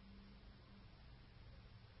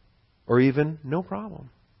 Or even, no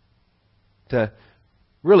problem. To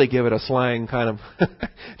really give it a slang kind of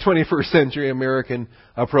 21st century American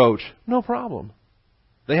approach. No problem.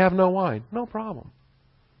 They have no wine. No problem.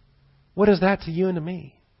 What is that to you and to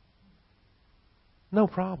me? No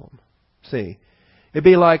problem. See, it'd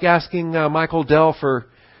be like asking Michael Dell for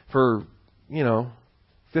 $50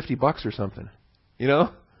 or something. He'd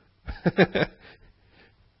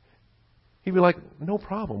be like, no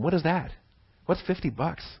problem. What is that? What's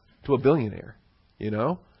 $50 to a billionaire?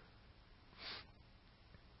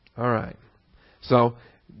 All right. So,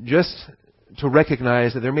 just to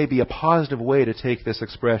recognize that there may be a positive way to take this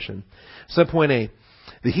expression. Subpoint A.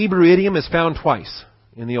 The Hebrew idiom is found twice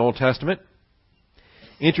in the Old Testament.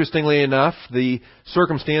 Interestingly enough, the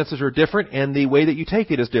circumstances are different and the way that you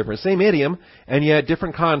take it is different. Same idiom, and yet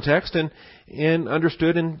different context and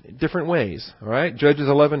understood in different ways. All right? Judges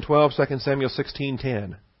 11:12, 2 Samuel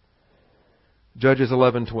 16:10. Judges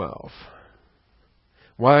 11:12.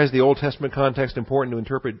 Why is the Old Testament context important to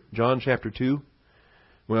interpret John chapter 2?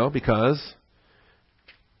 Well, because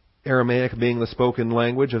Aramaic being the spoken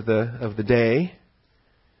language of the day,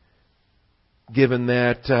 given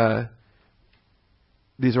that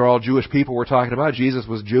these are all Jewish people we're talking about. Jesus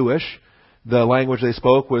was Jewish. The language they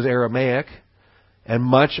spoke was Aramaic. And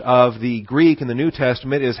much of the Greek in the New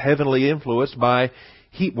Testament is heavily influenced by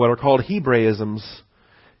what are called Hebraisms,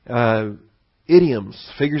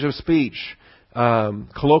 idioms, figures of speech,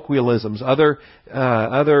 colloquialisms, other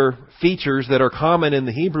features that are common in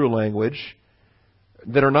the Hebrew language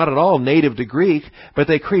that are not at all native to Greek, but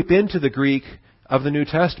they creep into the Greek of the New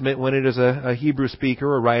Testament when it is a Hebrew speaker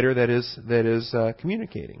or writer that is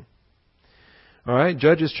communicating. All right,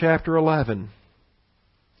 Judges chapter 11.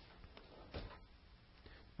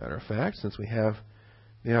 Matter of fact, since we have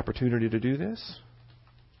the opportunity to do this,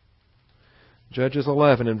 Judges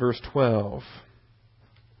 11 and verse 12.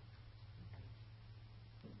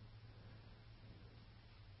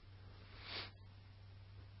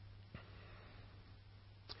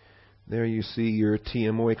 There you see your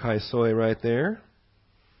tiamoi kaisoi right there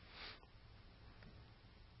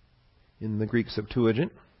in the Greek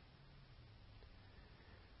Septuagint.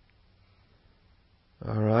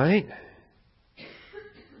 All right.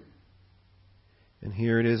 And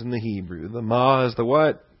here it is in the Hebrew. The ma is the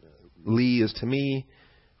what? Li is to me.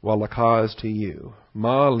 Walaka is to you.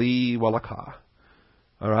 Ma, li, walaka.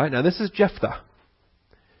 All right. Now this is Jephthah.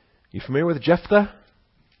 You familiar with Jephthah?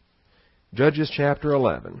 Judges chapter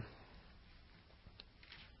 11.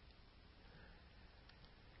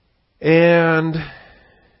 And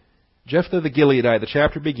Jephthah the Gileadite, the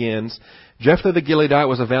chapter begins, Jephthah the Gileadite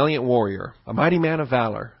was a valiant warrior, a mighty man of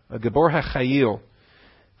valor, a Gibor HaChayil,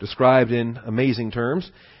 described in amazing terms,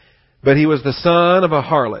 but he was the son of a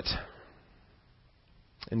harlot.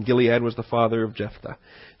 And Gilead was the father of Jephthah.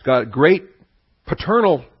 He's got great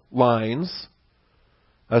paternal lines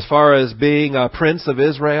as far as being a prince of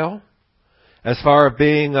Israel, as far as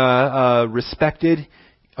being respected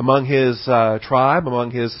among his tribe, among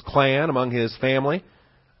his clan, among his family,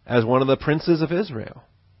 as one of the princes of Israel.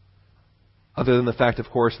 Other than the fact, of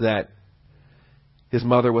course, that his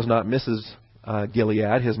mother was not Mrs.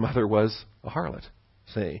 Gilead, his mother was a harlot.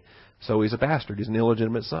 See, so he's a bastard. He's an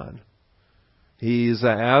illegitimate son. He's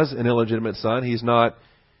as an illegitimate son, he's not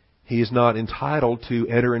entitled to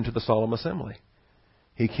enter into the solemn assembly.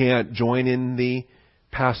 He can't join in the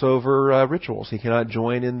Passover rituals. He cannot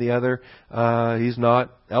join in the other. He's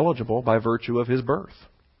not eligible by virtue of his birth.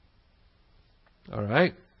 All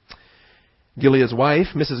right. Gilead's wife,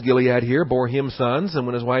 Mrs. Gilead here, bore him sons, and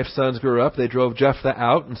when his wife's sons grew up, they drove Jephthah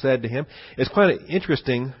out and said to him, it's quite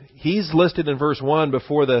interesting, he's listed in verse 1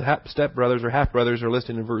 before the stepbrothers or half-brothers are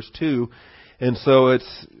listed in verse 2, and so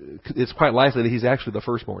it's quite likely that he's actually the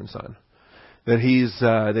firstborn son. That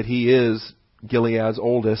he is Gilead's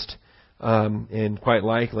oldest, and quite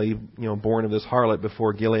likely, born of this harlot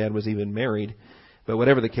before Gilead was even married. But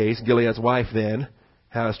whatever the case, Gilead's wife then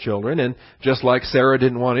has children, and just like Sarah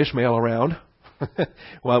didn't want Ishmael around,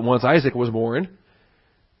 once Isaac was born,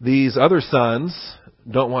 these other sons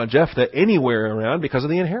don't want Jephthah anywhere around because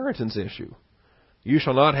of the inheritance issue. You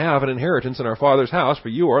shall not have an inheritance in our father's house, for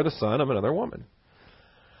you are the son of another woman.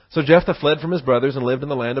 So Jephthah fled from his brothers and lived in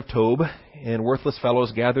the land of Tob, and worthless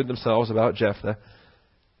fellows gathered themselves about Jephthah,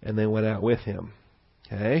 and they went out with him.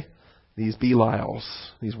 Okay? These Belials,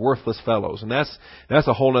 these worthless fellows. And that's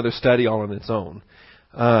a whole other study all on its own.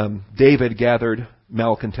 David gathered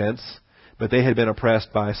malcontents, but they had been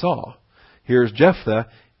oppressed by Saul. Here's Jephthah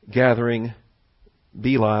gathering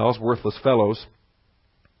Belials, worthless fellows,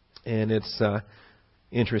 and it's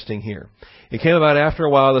interesting here. It came about after a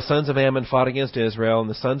while, the sons of Ammon fought against Israel, and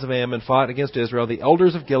the sons of Ammon fought against Israel. The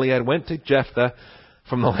elders of Gilead went to Jephthah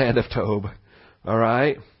from the land of Tob. All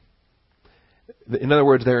right? In other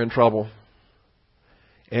words, they're in trouble.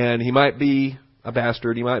 And he might be a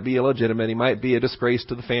bastard, he might be illegitimate, he might be a disgrace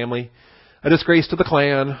to the family, a disgrace to the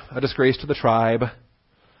clan, a disgrace to the tribe.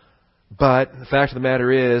 But the fact of the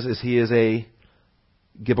matter is he is a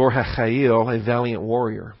Gibor HaChayil, a valiant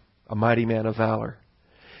warrior, a mighty man of valor.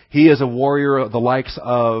 He is a warrior of the likes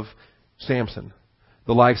of Samson,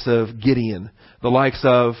 the likes of Gideon, the likes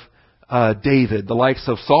of David, the likes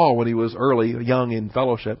of Saul when he was young in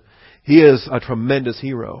fellowship. He is a tremendous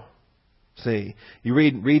hero. See, you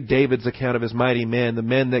read David's account of his mighty men, the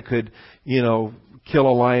men that could, kill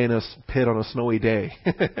a lion in a pit on a snowy day.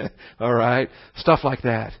 All right? Stuff like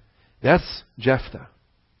that. That's Jephthah.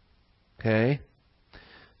 Okay?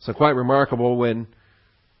 So quite remarkable when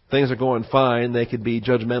things are going fine, they could be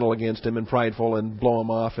judgmental against him and prideful and blow him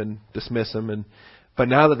off and dismiss him. But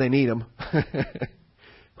now that they need him,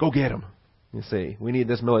 go get him. You see, we need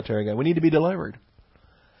this military guy. We need to be delivered.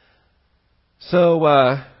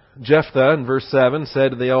 So Jephthah, in verse 7,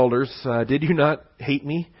 said to the elders, did you not hate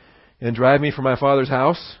me and drive me from my father's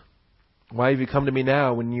house? Why have you come to me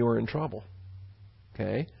now when you are in trouble?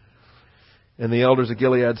 Okay. And the elders of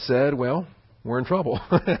Gilead said, well, we're in trouble.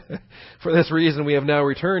 For this reason we have now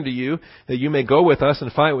returned to you, that you may go with us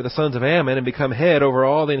and fight with the sons of Ammon and become head over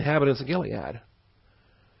all the inhabitants of Gilead.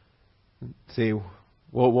 See,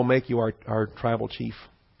 we'll make you our tribal chief.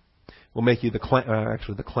 We'll make you the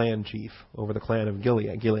clan chief over the clan of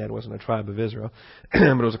Gilead. Gilead wasn't a tribe of Israel, but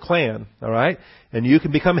it was a clan, all right? And you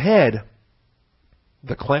can become head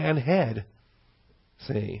the clan head.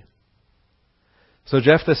 See? So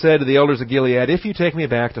Jephthah said to the elders of Gilead, if you take me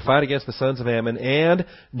back to fight against the sons of Ammon, and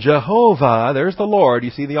Jehovah, there's the Lord,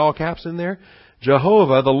 you see the all caps in there?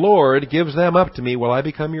 Jehovah, the Lord, gives them up to me, will I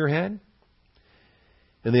become your head?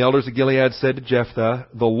 And the elders of Gilead said to Jephthah,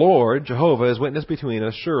 the Lord, Jehovah, is witness between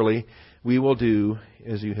us. Surely we will do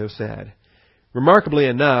as you have said. Remarkably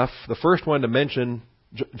enough, the first one to mention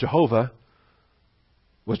Jehovah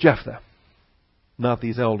was Jephthah, not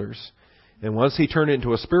these elders. And once he turned it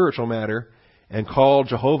into a spiritual matter and called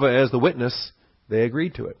Jehovah as the witness, they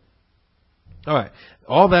agreed to it. All right.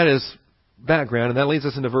 All that is background, and that leads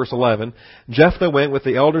us into verse 11. Jephthah went with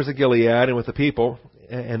the elders of Gilead and with the people,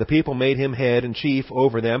 and the people made him head and chief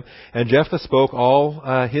over them. And Jephthah spoke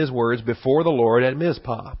all his words before the Lord at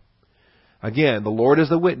Mizpah. Again, the Lord is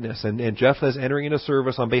the witness, and Jephthah is entering into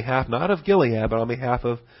service on behalf not of Gilead, but on behalf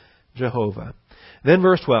of Jehovah. Then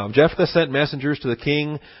verse 12. Jephthah sent messengers to the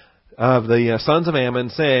king of the sons of Ammon,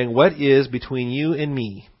 saying, what is between you and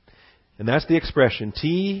me? And that's the expression,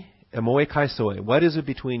 Ti emoi kaisoi. What is it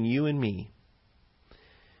between you and me,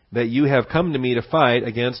 that you have come to me to fight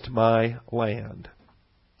against my land?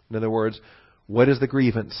 In other words, what is the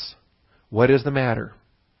grievance? What is the matter?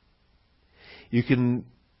 You can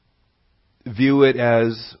view it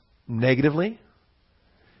as negatively,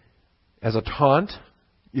 as a taunt.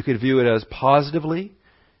 You could view it as positively,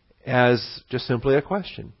 as just simply a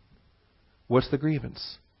question. What's the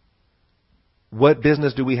grievance? What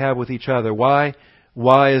business do we have with each other? Why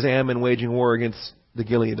is Ammon waging war against the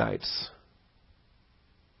Gileadites?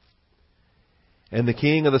 And the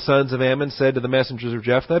king of the sons of Ammon said to the messengers of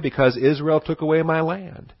Jephthah, because Israel took away my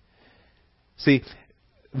land. See,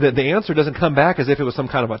 the answer doesn't come back as if it was some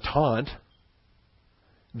kind of a taunt.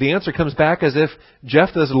 The answer comes back as if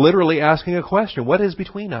Jephthah is literally asking a question. What is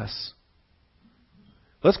between us?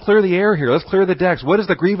 Let's clear the air here. Let's clear the decks. What is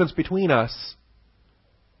the grievance between us?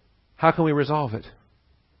 How can we resolve it?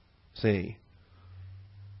 See?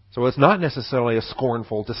 So it's not necessarily a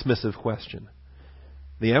scornful, dismissive question.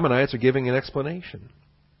 The Ammonites are giving an explanation.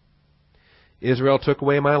 Israel took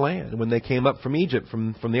away my land when they came up from Egypt,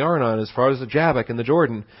 from the Arnon, as far as the Jabbok and the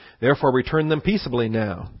Jordan. Therefore return them peaceably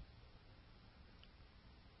now.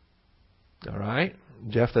 All right.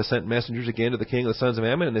 Jephthah sent messengers again to the king of the sons of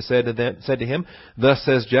Ammon, and they said to him, thus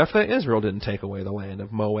says Jephthah, Israel didn't take away the land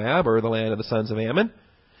of Moab or the land of the sons of Ammon.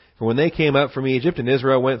 For when they came up from Egypt and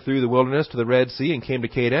Israel went through the wilderness to the Red Sea and came to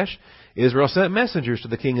Kadesh, Israel sent messengers to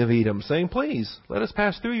the king of Edom, saying, please, let us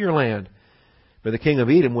pass through your land. But the king of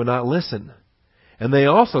Edom would not listen. And they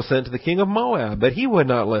also sent to the king of Moab, but he would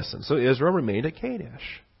not listen. So Israel remained at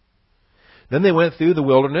Kadesh. Then they went through the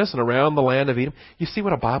wilderness and around the land of Edom. You see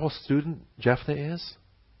what a Bible student Jephthah is?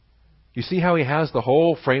 You see how he has the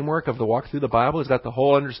whole framework of the walk through the Bible? He's got the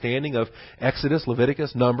whole understanding of Exodus,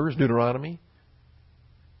 Leviticus, Numbers, Deuteronomy.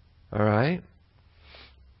 All right.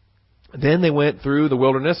 Then they went through the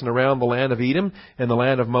wilderness and around the land of Edom and the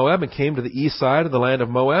land of Moab and came to the east side of the land of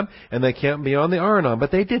Moab, and they camped beyond the Arnon.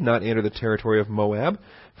 But they did not enter the territory of Moab,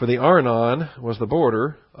 for the Arnon was the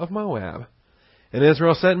border of Moab. And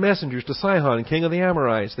Israel sent messengers to Sihon, king of the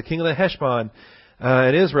Amorites, the king of the Heshbon.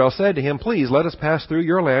 And Israel said to him, please let us pass through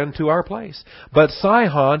your land to our place. But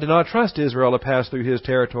Sihon did not trust Israel to pass through his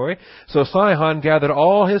territory. So Sihon gathered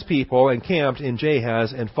all his people and camped in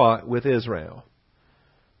Jahaz and fought with Israel.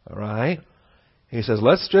 All right. He says,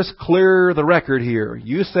 let's just clear the record here.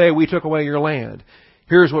 You say we took away your land.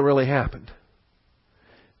 Here's what really happened.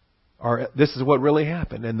 This is what really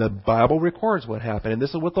happened. And the Bible records what happened. And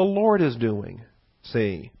this is what the Lord is doing.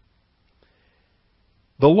 See.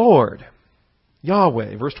 The Lord,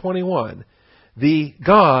 Yahweh, verse 21, the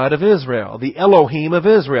God of Israel, the Elohim of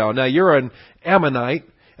Israel. Now you're an Ammonite,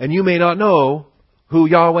 and you may not know who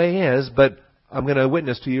Yahweh is, but I'm going to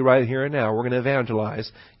witness to you right here and now. We're going to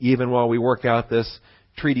evangelize, even while we work out this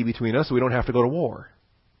treaty between us so we don't have to go to war.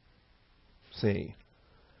 See.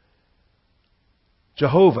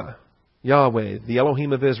 Jehovah, Yahweh, the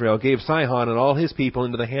Elohim of Israel, gave Sihon and all his people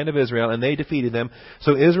into the hand of Israel, and they defeated them.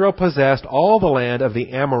 So Israel possessed all the land of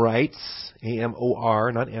the Amorites,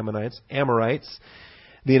 A-M-O-R, not Ammonites, Amorites,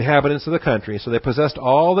 the inhabitants of the country. So they possessed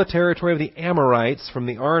all the territory of the Amorites, from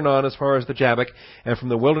the Arnon as far as the Jabbok, and from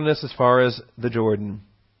the wilderness as far as the Jordan.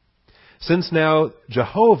 Since now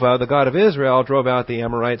Jehovah, the God of Israel, drove out the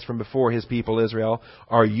Amorites from before his people Israel,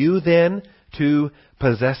 are you then to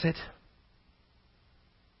possess it?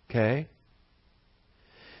 Okay?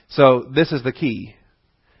 So this is the key.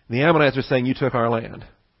 The Ammonites are saying, you took our land.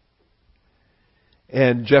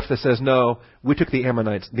 And Jephthah says, no, we took the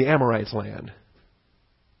Amorites' land.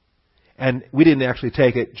 And we didn't actually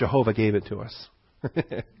take it. Jehovah gave it to us.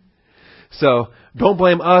 So don't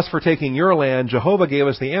blame us for taking your land. Jehovah gave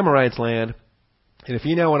us the Amorites' land. And if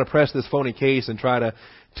you now want to press this phony case and try to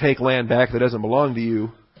take land back that doesn't belong to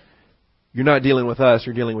you, you're not dealing with us,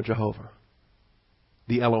 you're dealing with Jehovah,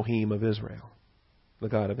 the Elohim of Israel, the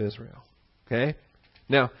God of Israel. Okay?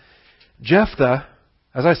 Now, Jephthah,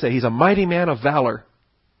 as I say, he's a mighty man of valor.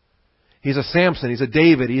 He's a Samson, he's a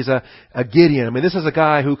David, he's a Gideon. I mean, this is a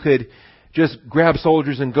guy who could just grab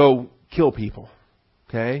soldiers and go kill people.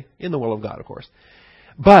 Okay? In the will of God, of course.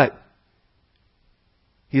 But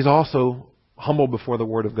he's also humble before the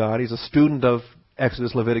Word of God. He's a student of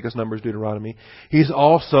Exodus, Leviticus, Numbers, Deuteronomy. He's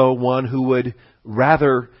also one who would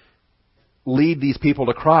rather lead these people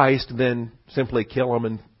to Christ than simply kill them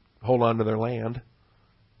and hold on to their land.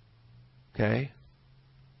 Okay?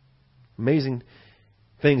 Amazing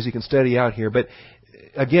things you can study out here. But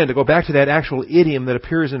again, to go back to that actual idiom that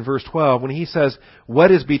appears in verse 12, when he says,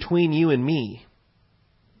 "What is between you and me?"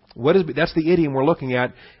 That's the idiom we're looking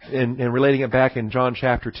at and relating it back in John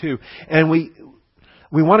chapter 2. And we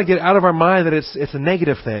want to get out of our mind that it's a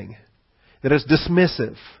negative thing, that it's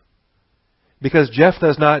dismissive. Because Jephthah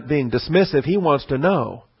is not being dismissive. He wants to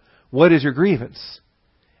know, what is your grievance?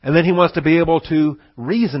 And then he wants to be able to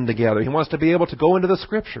reason together. He wants to be able to go into the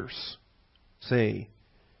Scriptures. See?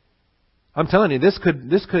 I'm telling you, this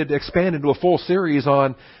could expand into a full series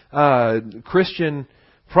on Christian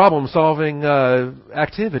problem-solving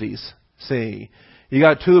activities. See? You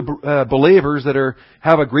got two believers that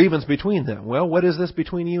have a grievance between them. Well, what is this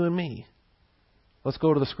between you and me? Let's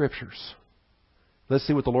go to the Scriptures. Let's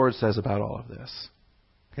see what the Lord says about all of this.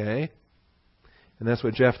 Okay? And that's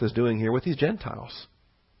what Jephthah's doing here with these Gentiles.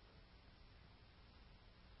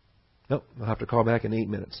 Nope, I'll have to call back in 8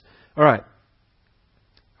 minutes. All right.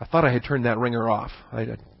 I thought I had turned that ringer off.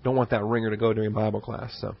 I don't want that ringer to go during Bible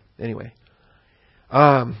class. So, anyway.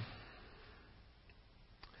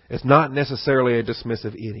 It's not necessarily a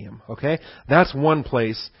dismissive idiom. Okay? That's one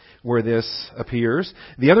place where this appears.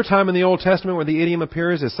 The other time in the Old Testament where the idiom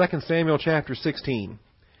appears is 2 Samuel chapter 16.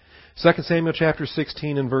 2 Samuel chapter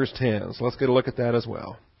 16 and verse 10. So let's get a look at that as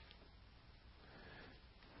well.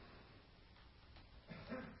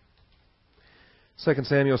 Second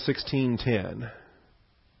Samuel 16:10.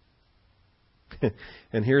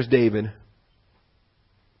 And here's David.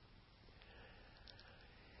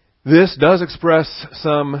 This does express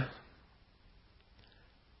some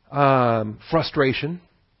frustration.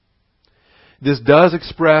 This does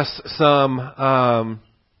express some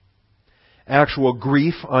actual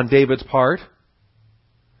grief on David's part.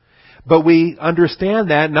 But we understand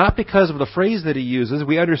that not because of the phrase that he uses.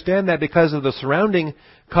 We understand that because of the surrounding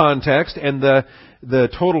context and the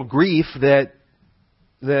total grief that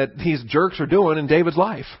these jerks are doing in David's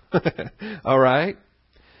life. All right?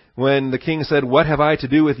 When the king said, "What have I to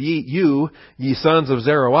do with you, ye sons of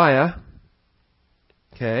Zeruiah?"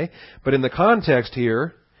 Okay? But in the context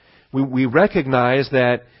here, we recognize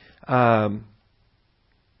that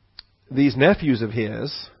these nephews of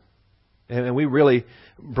his, and we really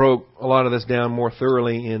broke a lot of this down more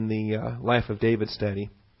thoroughly in the Life of David study.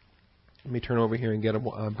 Let me turn over here and get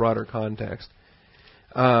a broader context.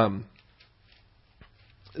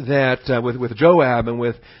 That with Joab and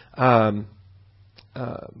with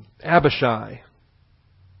Abishai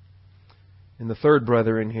and the third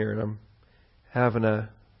brother in here, and I'm having a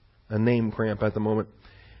name cramp at the moment.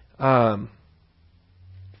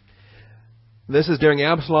 This is during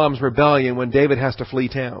Absalom's rebellion when David has to flee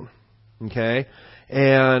town. Okay?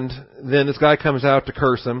 And then this guy comes out to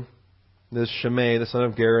curse him. This Shimei, the son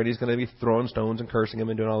of Gera, he's going to be throwing stones and cursing him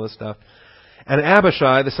and doing all this stuff. And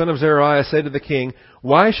Abishai, the son of Zeruiah, said to the king,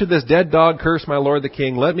 "Why should this dead dog curse my lord the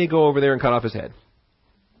king? Let me go over there and cut off his head."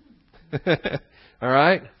 All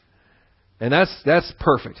right? And that's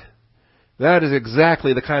perfect. That is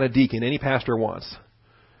exactly the kind of deacon any pastor wants.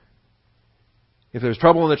 If there's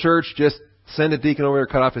trouble in the church, just send a deacon over there,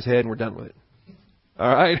 cut off his head, and we're done with it.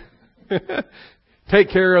 All right? Take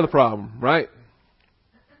care of the problem, right?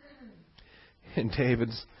 And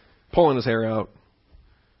David's pulling his hair out.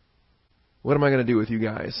 What am I going to do with you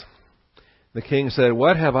guys? The king said,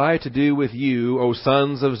 "What have I to do with you, O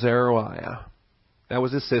sons of Zeruiah?" That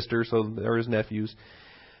was his sister, so they're his nephews.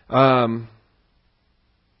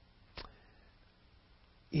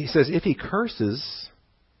 He says, if he curses,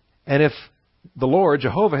 and if the Lord,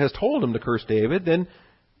 Jehovah, has told him to curse David, then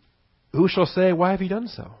who shall say, "Why have you done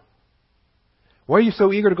so?" Why are you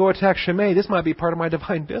so eager to go attack Shimei? This might be part of my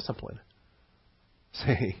divine discipline.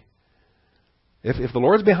 See, if the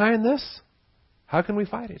Lord's behind this, how can we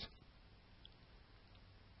fight it?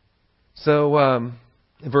 So,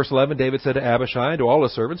 in verse 11, David said to Abishai and to all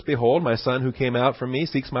his servants, "Behold, my son who came out from me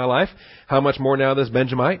seeks my life. How much more now this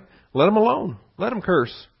Benjamite? Let him alone. Let him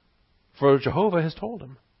curse. For Jehovah has told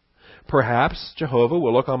him. Perhaps Jehovah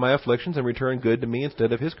will look on my afflictions and return good to me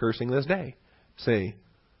instead of his cursing this day. See?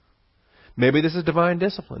 Maybe this is divine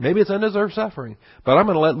discipline. Maybe it's undeserved suffering. But I'm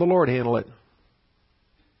going to let the Lord handle it.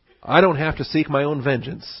 I don't have to seek my own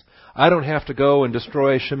vengeance. I don't have to go and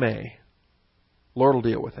destroy Shimei. Lord will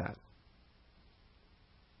deal with that.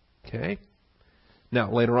 Okay?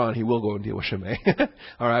 Now, later on, he will go and deal with Shimei.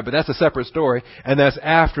 All right, but that's a separate story. And that's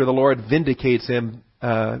after the Lord vindicates him,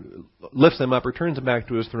 lifts him up, returns him back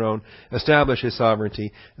to his throne, establishes his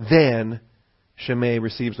sovereignty. Then Shimei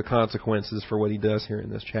receives the consequences for what he does here in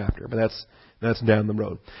this chapter. But that's down the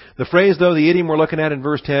road. The phrase, though, the idiom we're looking at in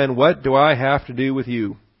verse 10, what do I have to do with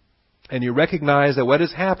you? And you recognize that what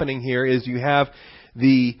is happening here is you have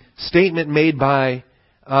the statement made by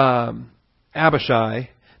Abishai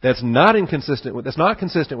that's not consistent with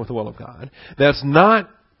the will of God. That's not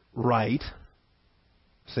right.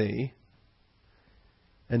 See?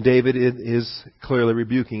 And David is clearly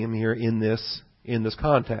rebuking him here in this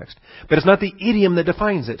context. But it's not the idiom that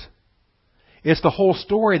defines it. It's the whole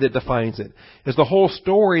story that defines it. It's the whole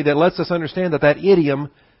story that lets us understand that idiom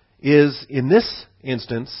is, in this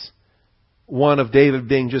instance, one of David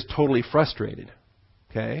being just totally frustrated.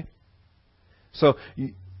 Okay? So,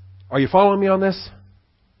 are you following me on this?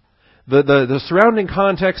 The surrounding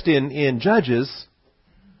context in Judges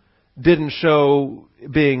didn't show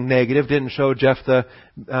being negative, didn't show Jephthah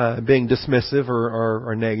being dismissive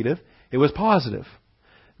or negative. It was positive.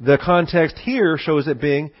 The context here shows it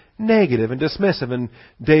being negative and dismissive, and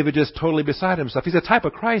David just totally beside himself. He's a type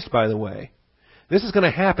of Christ, by the way. This is going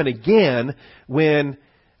to happen again when,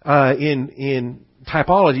 in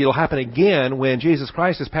typology, it'll happen again when Jesus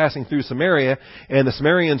Christ is passing through Samaria, and the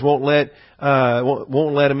Samaritans won't let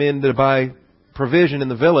him in to buy provision in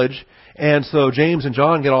the village. And so James and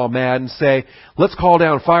John get all mad and say, let's call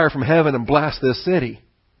down fire from heaven and blast this city.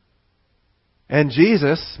 And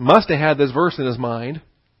Jesus must have had this verse in his mind,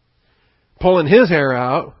 pulling his hair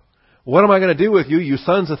out. What am I going to do with you, you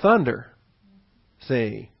sons of thunder?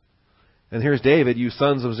 See. And here's David, you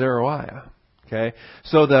sons of Zeruiah. Okay?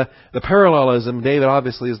 So the parallelism, David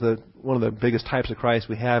obviously is one of the biggest types of Christ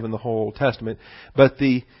we have in the whole Old Testament. But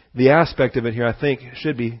the aspect of it here, I think,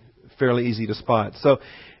 should be fairly easy to spot. So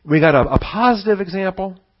we got a positive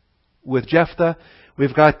example with Jephthah.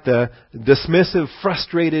 We've got the dismissive,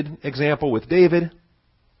 frustrated example with David.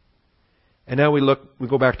 And now we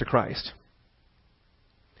go back to Christ.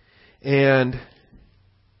 And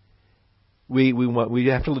we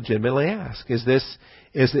have to legitimately ask, is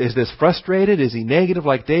this frustrated? Is he negative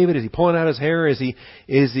like David? Is he pulling out his hair? Is he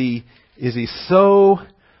so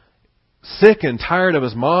sick and tired of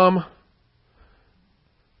his mom?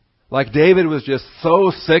 Like David was just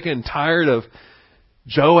so sick and tired of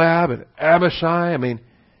Joab and Abishai. I mean,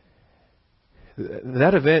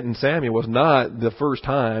 that event in Samuel was not the first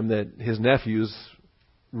time that his nephews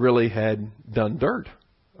really had done dirt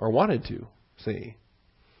or wanted to. See?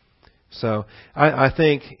 So I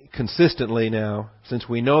think consistently now, since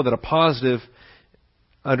we know that a positive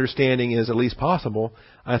understanding is at least possible,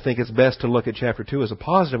 I think it's best to look at chapter 2 as a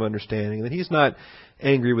positive understanding, that he's not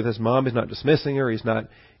angry with his mom, he's not dismissing her, he's not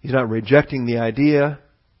rejecting the idea.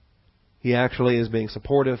 He actually is being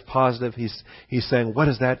supportive, positive. He's saying, what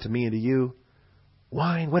is that to me and to you?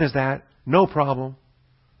 Wine, what is that? No problem.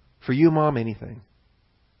 For you, Mom, anything.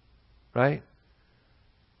 Right?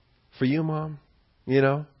 For you, Mom,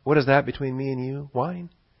 what is that between me and you? Wine.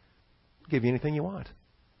 I'll give you anything you want.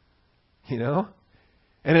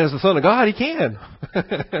 And as the Son of God, He can.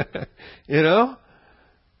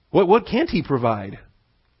 What can't He provide?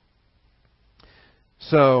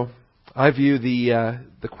 So I view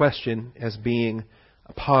the question as being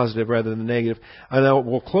a positive rather than negative. And now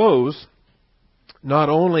we'll close. Not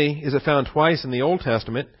only is it found twice in the Old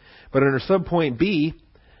Testament, but under subpoint B,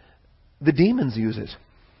 the demons use it.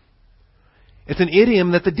 It's an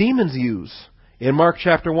idiom that the demons use in Mark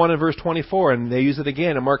chapter 1 and verse 24, and they use it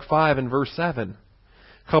again in Mark 5 and verse 7.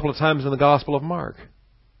 A couple of times in the Gospel of Mark.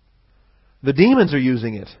 The demons are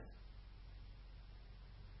using it.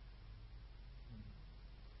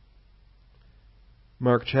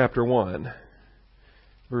 Mark chapter 1,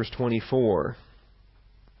 verse 24.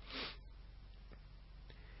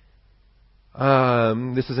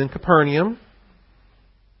 This is in Capernaum.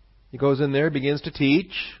 He goes in there, begins to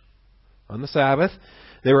teach on the Sabbath.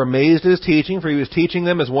 They were amazed at His teaching, for He was teaching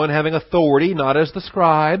them as one having authority, not as the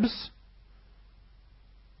scribes.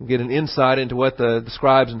 We'll get an insight into what the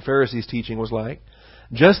scribes and Pharisees' teaching was like.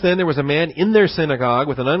 Just then there was a man in their synagogue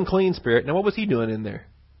with an unclean spirit. Now what was he doing in there?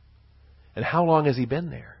 And how long has he been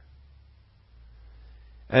there?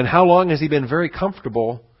 And how long has he been very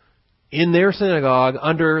comfortable in their synagogue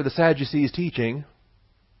under the Sadducees' teaching.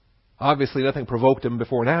 Obviously, nothing provoked him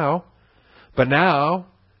before now. But now,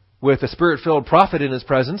 with a Spirit-filled prophet in his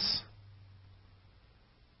presence,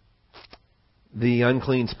 the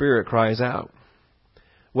unclean spirit cries out,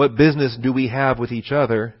 "What business do we have with each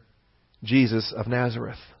other, Jesus of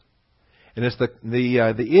Nazareth?" And it's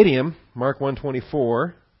the idiom, Mark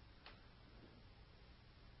 1:24.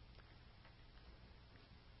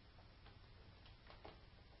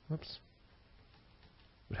 Oops.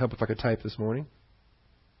 It would help if I could type this morning.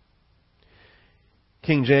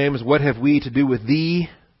 King James, "What have we to do with thee?"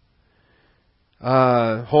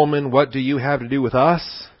 Holman, "What do you have to do with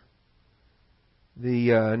us?"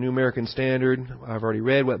 The New American Standard, I've already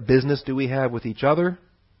read, "What business do we have with each other?"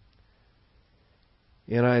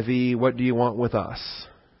 NIV, "What do you want with us,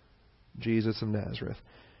 Jesus of Nazareth?"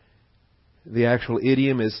 The actual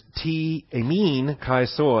idiom is "Ti emin kai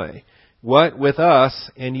soi." What with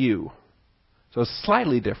us and you. So it's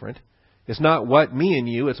slightly different. It's not what me and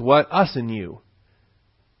you, it's what us and you.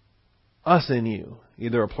 Us and you.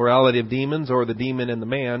 Either a plurality of demons or the demon and the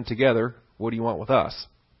man together. What do you want with us?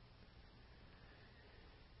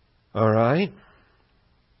 All right.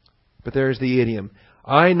 But there's the idiom.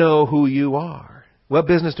 I know who you are. What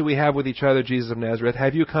business do we have with each other, Jesus of Nazareth?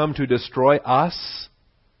 Have you come to destroy us?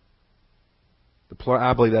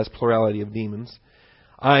 I believe that's plurality of demons.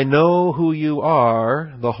 I know who you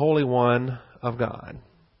are, the Holy One of God.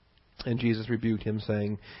 And Jesus rebuked him,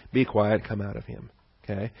 saying, "Be quiet, come out of him."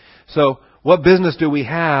 Okay? So, what business do we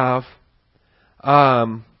have?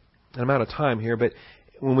 I'm out of time here, but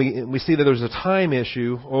when we see that there's a time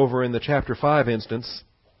issue over in the chapter 5 instance,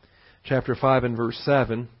 chapter 5 and verse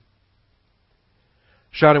 7,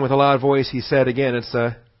 shouting with a loud voice, he said, again, it's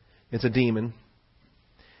a demon.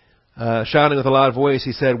 Shouting with a loud voice,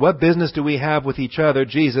 he said, "What business do we have with each other,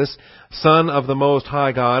 Jesus, Son of the Most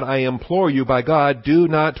High God? I implore you by God, do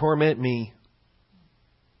not torment me.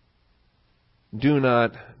 Do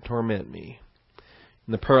not torment me."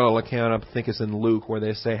 In the parallel account, I think it's in Luke, where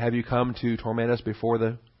they say, "Have you come to torment us before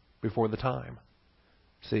the time?"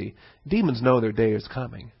 See, demons know their day is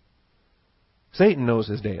coming. Satan knows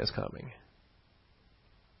his day is coming.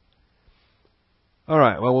 All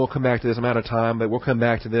right, well, we'll come back to this. I'm out of time, but we'll come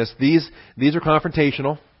back to this. These are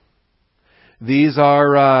confrontational. These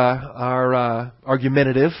are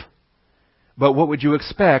argumentative. But what would you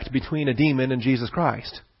expect between a demon and Jesus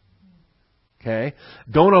Christ? Okay?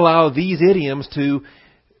 Don't allow these idioms to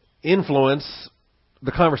influence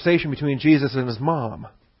the conversation between Jesus and his mom.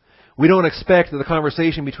 We don't expect that the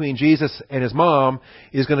conversation between Jesus and his mom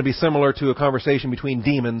is going to be similar to a conversation between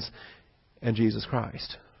demons and Jesus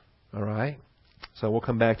Christ. All right? So we'll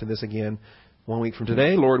come back to this again 1 week from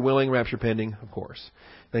today, Lord willing, rapture pending, of course.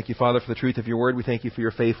 Thank you, Father, for the truth of your word. We thank you for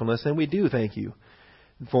your faithfulness, and we do thank you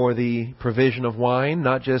for the provision of wine,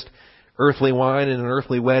 not just earthly wine in an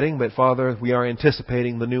earthly wedding, but, Father, we are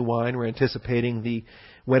anticipating the new wine. We're anticipating the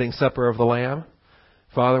wedding supper of the Lamb.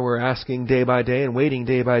 Father, we're asking day by day and waiting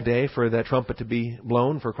day by day for that trumpet to be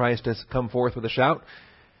blown, for Christ to come forth with a shout.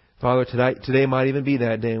 Father, today might even be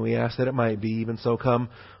that day, and we ask that it might be. Even so, come,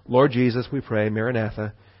 Lord Jesus, we pray,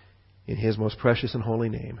 Maranatha, in his most precious and holy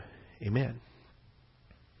name. Amen.